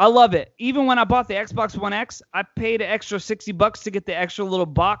love it. Even when I bought the Xbox One X, I paid an extra $60 to get the extra little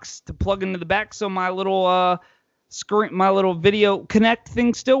box to plug into the back so my little screen, my little video connect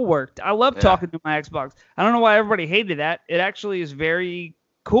thing still worked. I love talking to my Xbox. I don't know why everybody hated that. It actually is very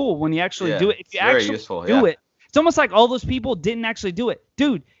cool when you actually do it. If you actually do it, it's almost like all those people didn't actually do it.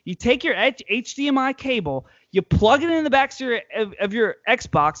 Dude, you take your HDMI cable, you plug it in the back of your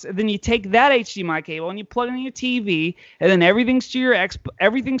Xbox, and then you take that HDMI cable and you plug it in your TV, and then everything's through your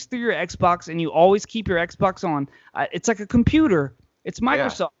Xbox, and you always keep your Xbox on. It's like a computer. It's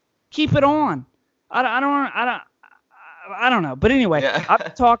Microsoft. Yeah. Keep it on. I don't know. But anyway,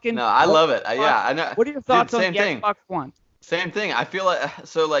 I'm talking. No, I love it. I know. What are your thoughts on the Xbox One? Same thing. I feel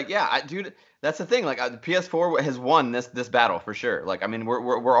like dude. That's the thing. Like, the PS4 has won this battle for sure. Like, I mean,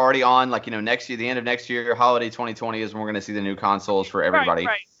 we're already on, like, next year, the end of next year, holiday 2020 is when we're gonna see the new consoles for everybody.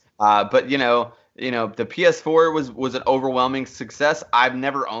 Right. But the PS4 was an overwhelming success. I've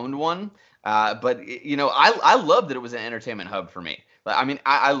never owned one. But I love that it was an entertainment hub for me. I mean,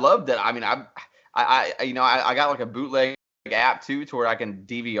 I love that. I mean, I got like a bootleg app too, to where I can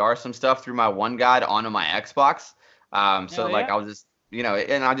DVR some stuff through my One Guide onto my Xbox. I was just.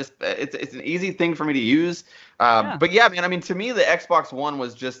 And it's an easy thing for me to use. But yeah, man, I mean, to me, the Xbox One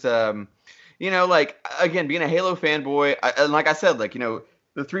was just, like, again, being a Halo fanboy, and like I said, like, the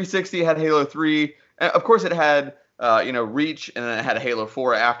 360 had Halo 3. Of course, it had, Reach, and then it had Halo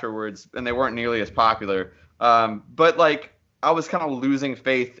 4 afterwards, and they weren't nearly as popular. But, like, I was kind of losing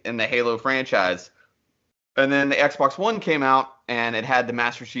faith in the Halo franchise. And then the Xbox One came out, and it had the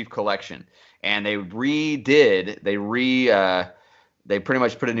Master Chief Collection. And they they pretty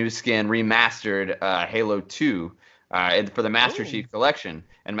much put a new skin, remastered Halo 2 for the Master Chief Collection.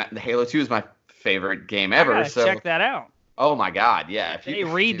 And the Halo 2 is my favorite game ever. So check that out. Oh, my God. Yeah. They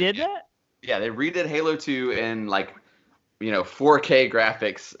redid that? Yeah, they redid Halo 2 in, like, 4K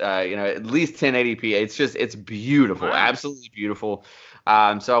graphics, at least 1080p. It's beautiful. Wow. Absolutely beautiful.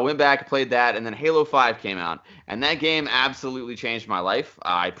 So I went back and played that, and then Halo 5 came out. And that game absolutely changed my life.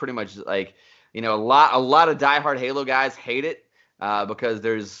 I pretty much, like, a lot of diehard Halo guys hate it. Because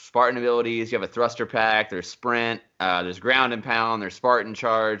there's Spartan abilities, you have a thruster pack, there's sprint, there's ground and pound, there's Spartan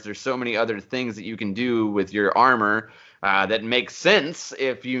charge, there's so many other things that you can do with your armor that makes sense.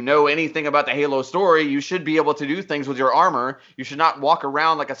 If you know anything about the Halo story, you should be able to do things with your armor. You should not walk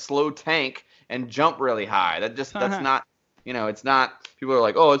around like a slow tank and jump really high. That's not, it's not, people are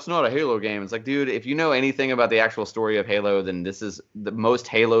like, oh, it's not a Halo game. It's like, dude, if you know anything about the actual story of Halo, then this is the most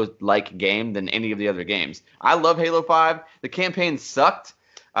Halo-like game than any of the other games. I love Halo 5. The campaign sucked.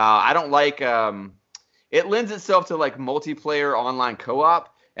 I don't like, it lends itself to like multiplayer online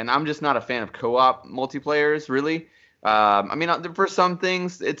co-op. and I'm just not a fan of co-op multiplayers, really. I mean, for some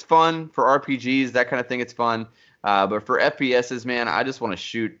things, it's fun. For RPGs, that kind of thing, it's fun. But for FPSs, man, I just want to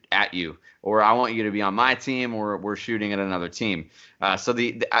shoot at you, or I want you to be on my team, or we're shooting at another team. So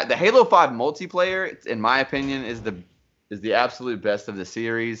the Halo 5 multiplayer, in my opinion, is the absolute best of the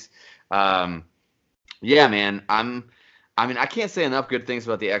series. Yeah, man, I can't say enough good things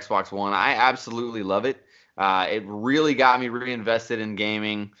about the Xbox One. I absolutely love it. It really got me reinvested in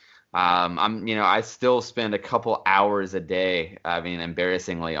gaming. I still spend a couple hours a day. I mean,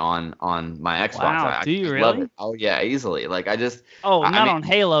 embarrassingly on my Xbox. Wow, do you really? Love it. Oh yeah, easily. Like I just. Oh, not on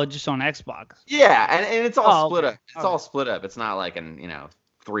Halo, just on Xbox. Yeah, and it's all split up. It's all split up. It's not like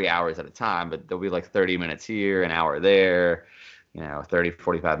 3 hours at a time, but there'll be like 30 minutes here, an hour there, 30,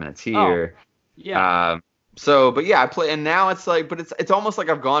 45 minutes here. Oh, yeah. But yeah, I play, and now it's like, but it's almost like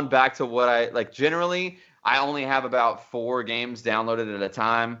I've gone back to what I like. Generally, I only have about 4 games downloaded at a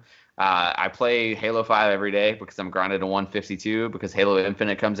time. I play Halo 5 every day because I'm grinded to 152 because Halo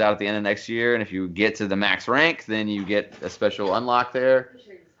Infinite comes out at the end of next year, and if you get to the max rank, then you get a special unlock there.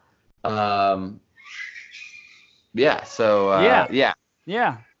 Yeah. So yeah.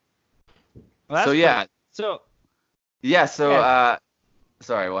 Yeah. Well, so yeah. So. Yeah. So. Yeah.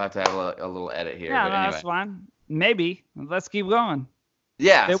 Sorry, we'll have to have a little edit here. Yeah, but anyway. That's fine. Maybe. Let's keep going.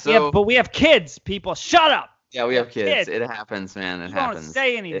 Yeah. But we have kids. People, shut up. Yeah, we have kids. It happens, man. It happens. Don't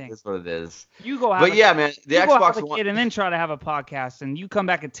say anything. It is what it is. You go have. But yeah, man, the Xbox One. And then try to have a podcast, and you come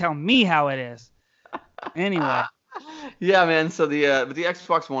back and tell me how it is. Anyway. Yeah, man. So the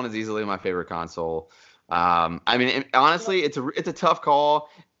Xbox One is easily my favorite console. I mean, honestly, it's a tough call.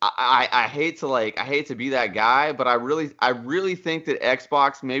 I hate to be that guy, but I really think that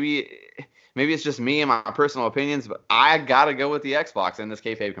Xbox, maybe it's just me and my personal opinions, but I gotta go with the Xbox in this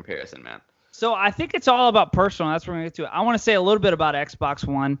kayfabe comparison, man. So I think it's all about personal. That's what we're going to get to. I want to say a little bit about Xbox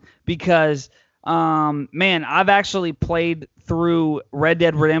One because, man, I've actually played through Red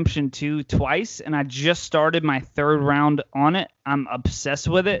Dead Redemption 2 twice, and I just started my 3rd round on it. I'm obsessed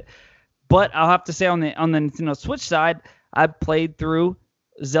with it. But I'll have to say on the Nintendo Switch side, I've played through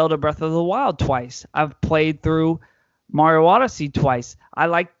Zelda Breath of the Wild twice. I've played through Mario Odyssey twice. I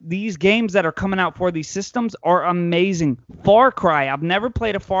like these games that are coming out for these systems are amazing. Far Cry. I've never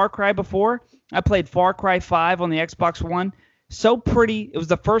played a Far Cry before. I played Far Cry 5 on the Xbox One. So pretty. It was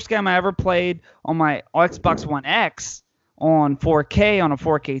the first game I ever played on my Xbox One X on 4K on a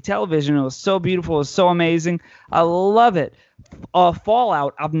 4K television. It was so beautiful. It was so amazing. I love it.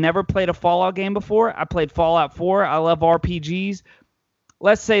 Fallout. I've never played a Fallout game before. I played Fallout 4. I love RPGs.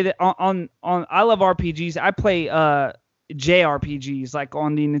 Let's say that on I love RPGs. I play JRPGs. Like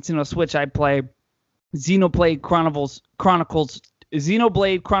on the Nintendo Switch, I play Xenoblade Chronicles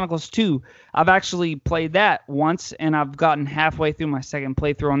 2. I've actually played that once, and I've gotten halfway through my second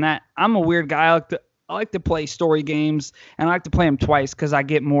playthrough on that. I'm a weird guy. I like to play story games, and I like to play them twice because I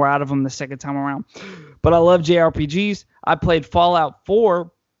get more out of them the second time around. But I love JRPGs. I played Fallout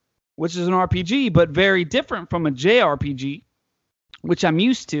 4, which is an RPG, but very different from a JRPG, which I'm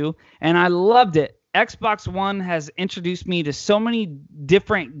used to, and I loved it. Xbox One has introduced me to so many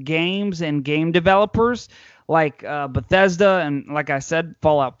different games and game developers, like Bethesda, and like I said,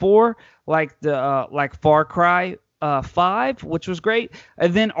 Fallout 4, like Far Cry 5, which was great,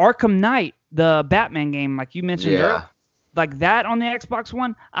 and then Arkham Knight, the Batman game, like you mentioned earlier, like that on the Xbox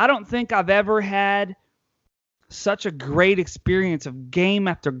One. I don't think I've ever had such a great experience of game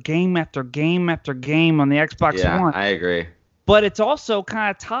after game after game after game on the Xbox One. Yeah, I agree. But it's also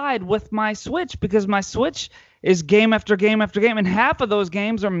kind of tied with my Switch because my Switch is game after game after game, and half of those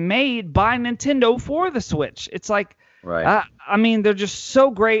games are made by Nintendo for the Switch. It's like, right. I mean, they're just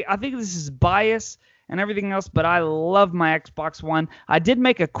so great. I think this is bias and everything else, but I love my Xbox One. I did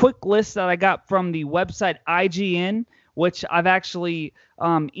make a quick list that I got from the website IGN, which I've actually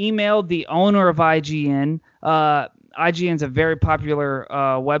emailed the owner of IGN. IGN's a very popular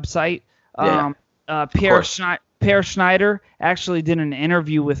website. Per Schneider actually did an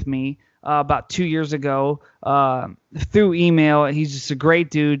interview with me about 2 years ago through email. He's just a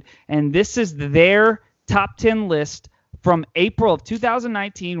great dude. And this is their top 10 list from April of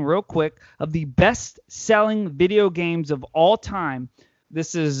 2019, real quick, of the best-selling video games of all time.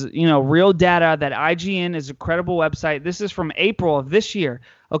 This is, real data that IGN is a credible website. This is from April of this year.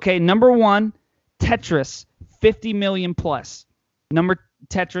 Okay, number 1, Tetris, 50 million plus.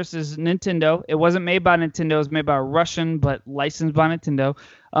 Tetris is Nintendo. It wasn't made by Nintendo. It was made by a Russian, but licensed by Nintendo.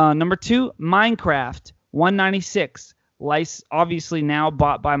 Number 2, Minecraft, 196. Obviously now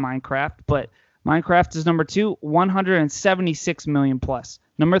bought by Minecraft, but Minecraft is number 2, 176 million plus.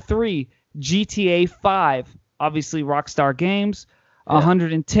 Number 3, GTA 5, obviously Rockstar Games.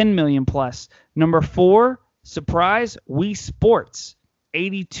 110 million plus. Number 4, surprise, Wii Sports,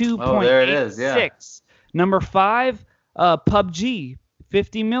 82.86. Oh, there it is. Yeah. Number 5, PUBG,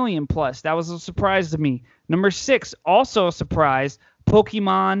 50 million plus. That was a surprise to me. Number 6, also a surprise,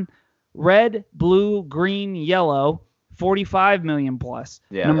 Pokemon Red, Blue, Green, Yellow, 45 million plus.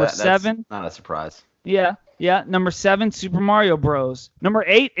 Yeah, Number that's 7, not a surprise. Yeah. Number 7, Super Mario Bros. Number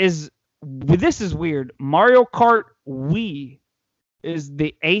 8 this is weird. Mario Kart Wii is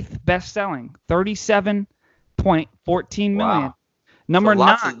the 8th best-selling, 37.14 million. Wow. Number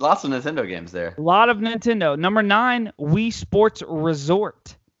 9. Lots of Nintendo games there. A lot of Nintendo. Number 9, Wii Sports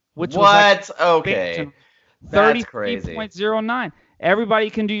Resort. Which what? Was like okay. That's crazy. 33.09. Everybody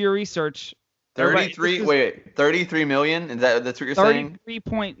can do your research. 33 million? That's what you're saying?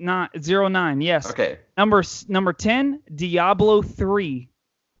 33.09, yes. Okay. Number 10, Diablo 3.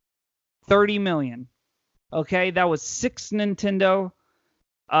 30 million. Okay, that was 6 Nintendo.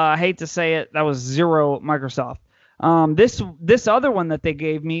 I hate to say it, that was 0 Microsoft. This other one that they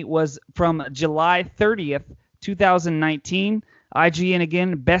gave me was from July 30th, 2019. IGN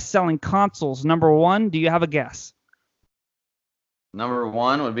again, best-selling consoles. Number 1, do you have a guess? Number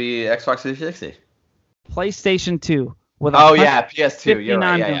 1 would be Xbox 360. PlayStation 2. With PS2. You're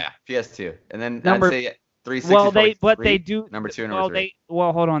right. Yeah. PS2. And then I'd say 360. Well, they do. Number 2 and number 3.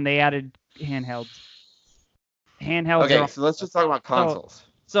 Hold on. They added handhelds. Handhelds. Okay, so let's just talk about consoles.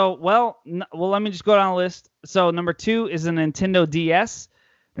 Well, let me just go down the list. So number 2 is the Nintendo DS.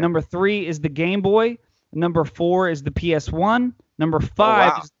 Number 3 is the Game Boy. Number 4 is the PS1. Number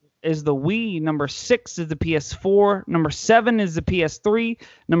 5 is the Wii. Number 6 is the PS4. Number 7 is the PS3.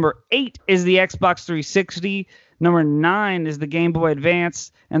 Number 8 is the Xbox 360. Number 9 is the Game Boy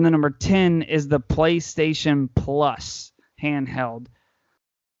Advance. And the number 10 is the PlayStation Plus handheld.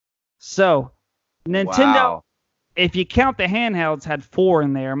 So, Nintendo, if you count the handhelds, had 4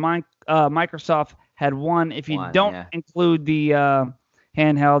 in there. Microsoft had 1. If you don't include the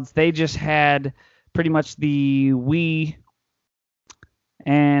handhelds, they just had pretty much the Wii,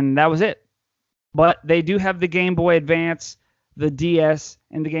 and that was it. But they do have the Game Boy Advance, the DS,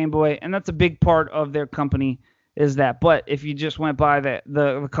 and the Game Boy, and that's a big part of their company is that. But if you just went by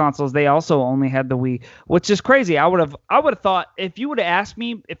the consoles, they also only had the Wii, which is crazy. I would have thought, if you would have asked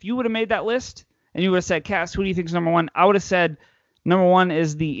me, if you would have made that list, and you would have said, Cass, who do you think is number 1? I would have said number 1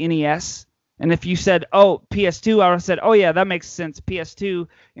 is the NES. And if you said, PS2, I would have said, yeah, that makes sense. PS2,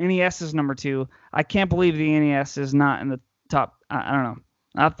 NES is number 2. I can't believe the NES is not in the top. I don't know.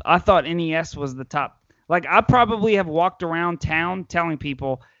 I thought NES was the top. Like, I probably have walked around town telling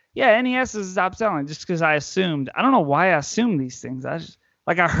people, yeah, NES is top selling, just because I assumed. I don't know why I assumed these things. I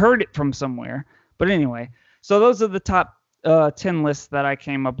heard it from somewhere. But anyway, so those are the top 10 lists that I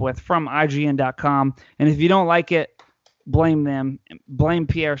came up with from IGN.com. And if you don't like it, blame them, blame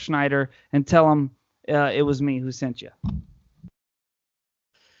Pierre Schneider, and tell him it was me who sent you.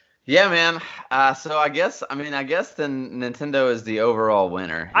 Yeah, man. So I guess then Nintendo is the overall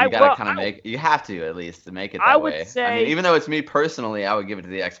winner. You have to at least to make it that way. I mean, even though it's me personally, I would give it to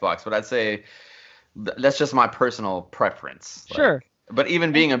the Xbox, but I'd say that's just my personal preference. Sure. But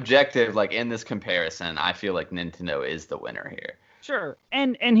even being objective, like in this comparison, I feel like Nintendo is the winner here. Sure.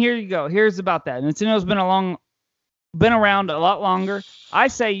 And here you go. Here's about that. Nintendo's been around a lot longer. I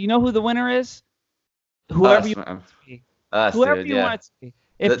say, you know who the winner is? Whoever you want it to be. Whoever you want it to be.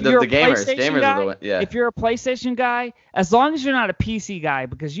 If you're a PlayStation guy, if you're a PlayStation guy, as long as you're not a PC guy,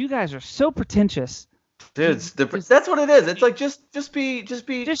 because you guys are so pretentious. Dude, that's what it is. It's like just be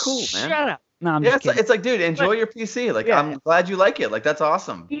cool, man. Shut up. No, I'm just kidding. It's like, dude, enjoy your PC. Like, I'm glad you like it. Like, that's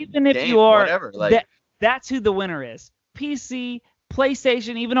awesome. Even if you are, whatever. Like, that's who the winner is. PC,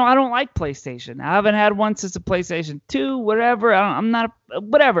 PlayStation. Even though I don't like PlayStation, I haven't had one since the PlayStation 2. Whatever.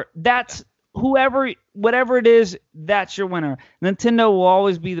 Whatever. That's whatever it is. That's your winner. Nintendo will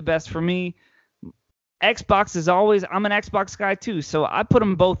always be the best for me. Xbox is always. I'm an Xbox guy too, so I put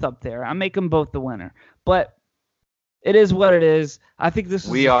them both up there. I make them both the winner. But it is what it is. I think this is.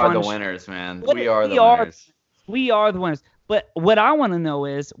 We are the winners, man. We are the winners. We are the winners. But what I want to know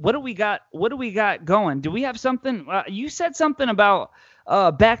is, what do we got? What do we got going? Do we have something? You said something about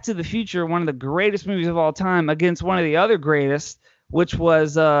Back to the Future, one of the greatest movies of all time, against one of the other greatest, which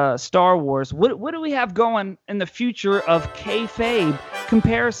was Star Wars. What do we have going in the future of kayfabe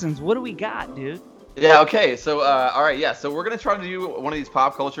comparisons? What do we got, dude? Yeah, okay. So, all right, yeah. So we're going to try to do one of these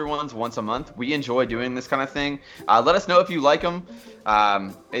pop culture ones once a month. We enjoy doing this kind of thing. Let us know if you like them.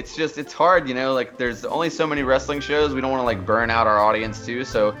 It's hard, like there's only so many wrestling shows. We don't want to like burn out our audience too.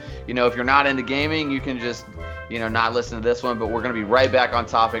 So, if you're not into gaming, you can just, not listen to this one. But we're going to be right back on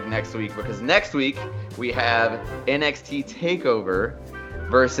topic next week, because next week we have NXT TakeOver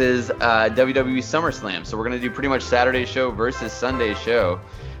versus WWE SummerSlam. So we're going to do pretty much Saturday's show versus Sunday's show.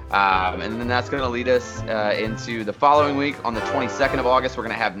 And then that's going to lead us into the following week. On the 22nd of August, we're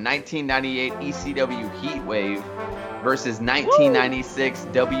going to have 1998 ECW Heatwave versus 1996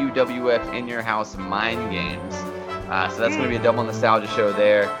 WWF In Your House Mind Games. So that's going to be a double nostalgia show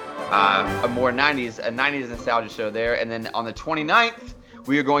there. A 90s nostalgia show there. And then on the 29th,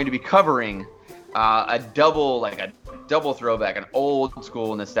 we are going to be covering a double throwback, an old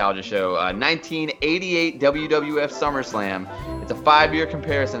school nostalgia show, 1988 WWF SummerSlam. It's a 5-year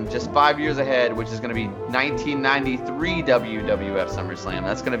comparison, just 5 years ahead, which is going to be 1993 WWF SummerSlam.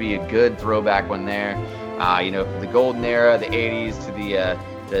 That's going to be a good throwback one there. From the golden era, the 80s, to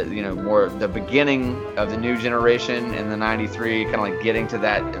the more the beginning of the new generation in the 93, kind of like getting to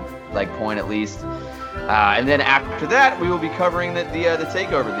that like point at least. And then after that, we will be covering the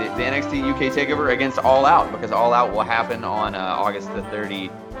takeover, the NXT UK takeover against All Out, because All Out will happen on August the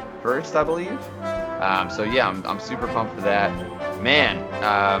 31st, I believe. So yeah, I'm super pumped for that, man.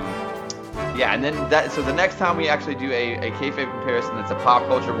 Yeah, and then so the next time we actually do a kayfabe comparison, that's a pop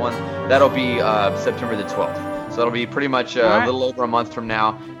culture one, that'll be September the 12th. So it'll be pretty much a little over a month from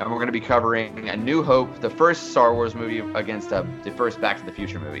now, and we're going to be covering A New Hope, the first Star Wars movie, against the first Back to the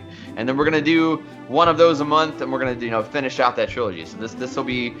Future movie. And then we're going to do one of those a month, and we're going to finish out that trilogy. So this will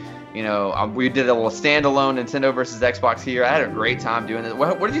be, we did a little standalone Nintendo versus Xbox here. I had a great time doing this.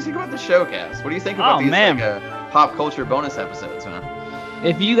 What did you think about the show, Cass? What do you think about these like, pop culture bonus episodes, man?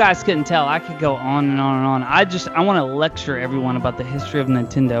 If you guys couldn't tell, I could go on and on and on. I want to lecture everyone about the history of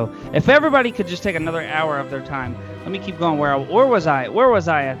Nintendo. If everybody could just take another hour of their time. Let me keep going. Where was I? Where were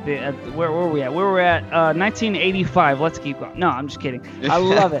we at? We were at 1985. Let's keep going. No, I'm just kidding. I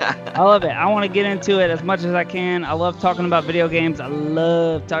love it. I want to get into it as much as I can. I love talking about video games. I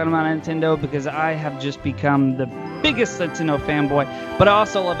love talking about Nintendo because I have just become the biggest Nintendo fanboy. But I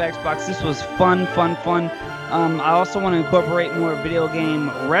also love Xbox. This was fun. I also want to incorporate more video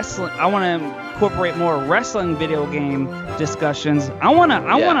game wrestling. I want to incorporate more wrestling video game discussions. I want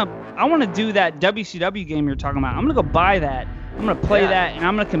to do that WCW game you're talking about. I'm gonna go buy that. I'm gonna play that, and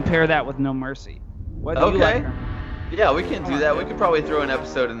I'm gonna compare that with No Mercy. Okay. Yeah, we can do that. We could probably throw an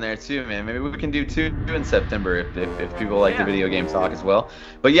episode in there too, man. Maybe we can do 2 in September if people like the video game talk as well.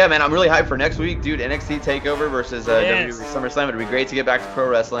 But yeah, man, I'm really hyped for next week, dude. NXT TakeOver versus WWE SummerSlam. It'd be great to get back to pro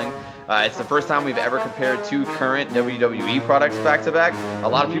wrestling. It's the first time we've ever compared 2 current WWE products back to back. A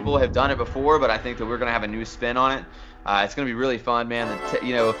lot of people have done it before, but I think that we're gonna have a new spin on it. It's going to be really fun, man.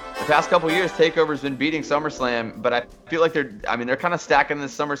 The past couple years, TakeOver's been beating SummerSlam, but I feel like they're kind of stacking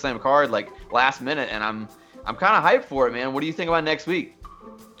this SummerSlam card like last minute, and I'm kind of hyped for it, man. What do you think about next week?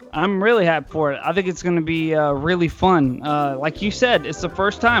 I'm really hyped for it. I think it's going to be really fun. Like you said, it's the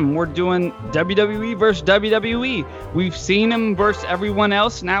first time we're doing WWE versus WWE. We've seen them versus everyone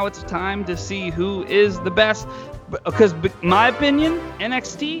else. Now it's time to see who is the best. Because my opinion,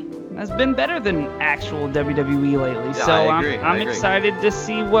 NXT has been better than actual WWE lately. Yeah, so I agree. I'm excited to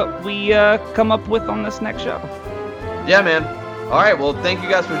see what we come up with on this next show. Yeah, man. All right, well, thank you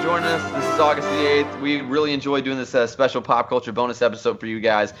guys for joining us. This is August the 8th. We really enjoyed doing this special pop culture bonus episode for you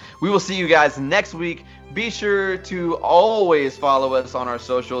guys. We will see you guys next week. Be sure to always follow us on our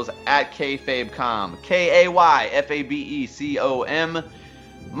socials at KayfabeCom, KayFabecom.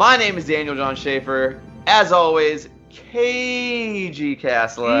 My name is Daniel John Schaefer. As always, KG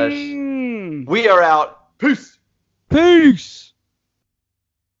Castlush. We are out. Peace.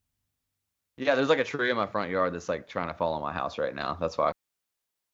 Yeah, there's like a tree in my front yard that's like trying to fall on my house right now. That's why.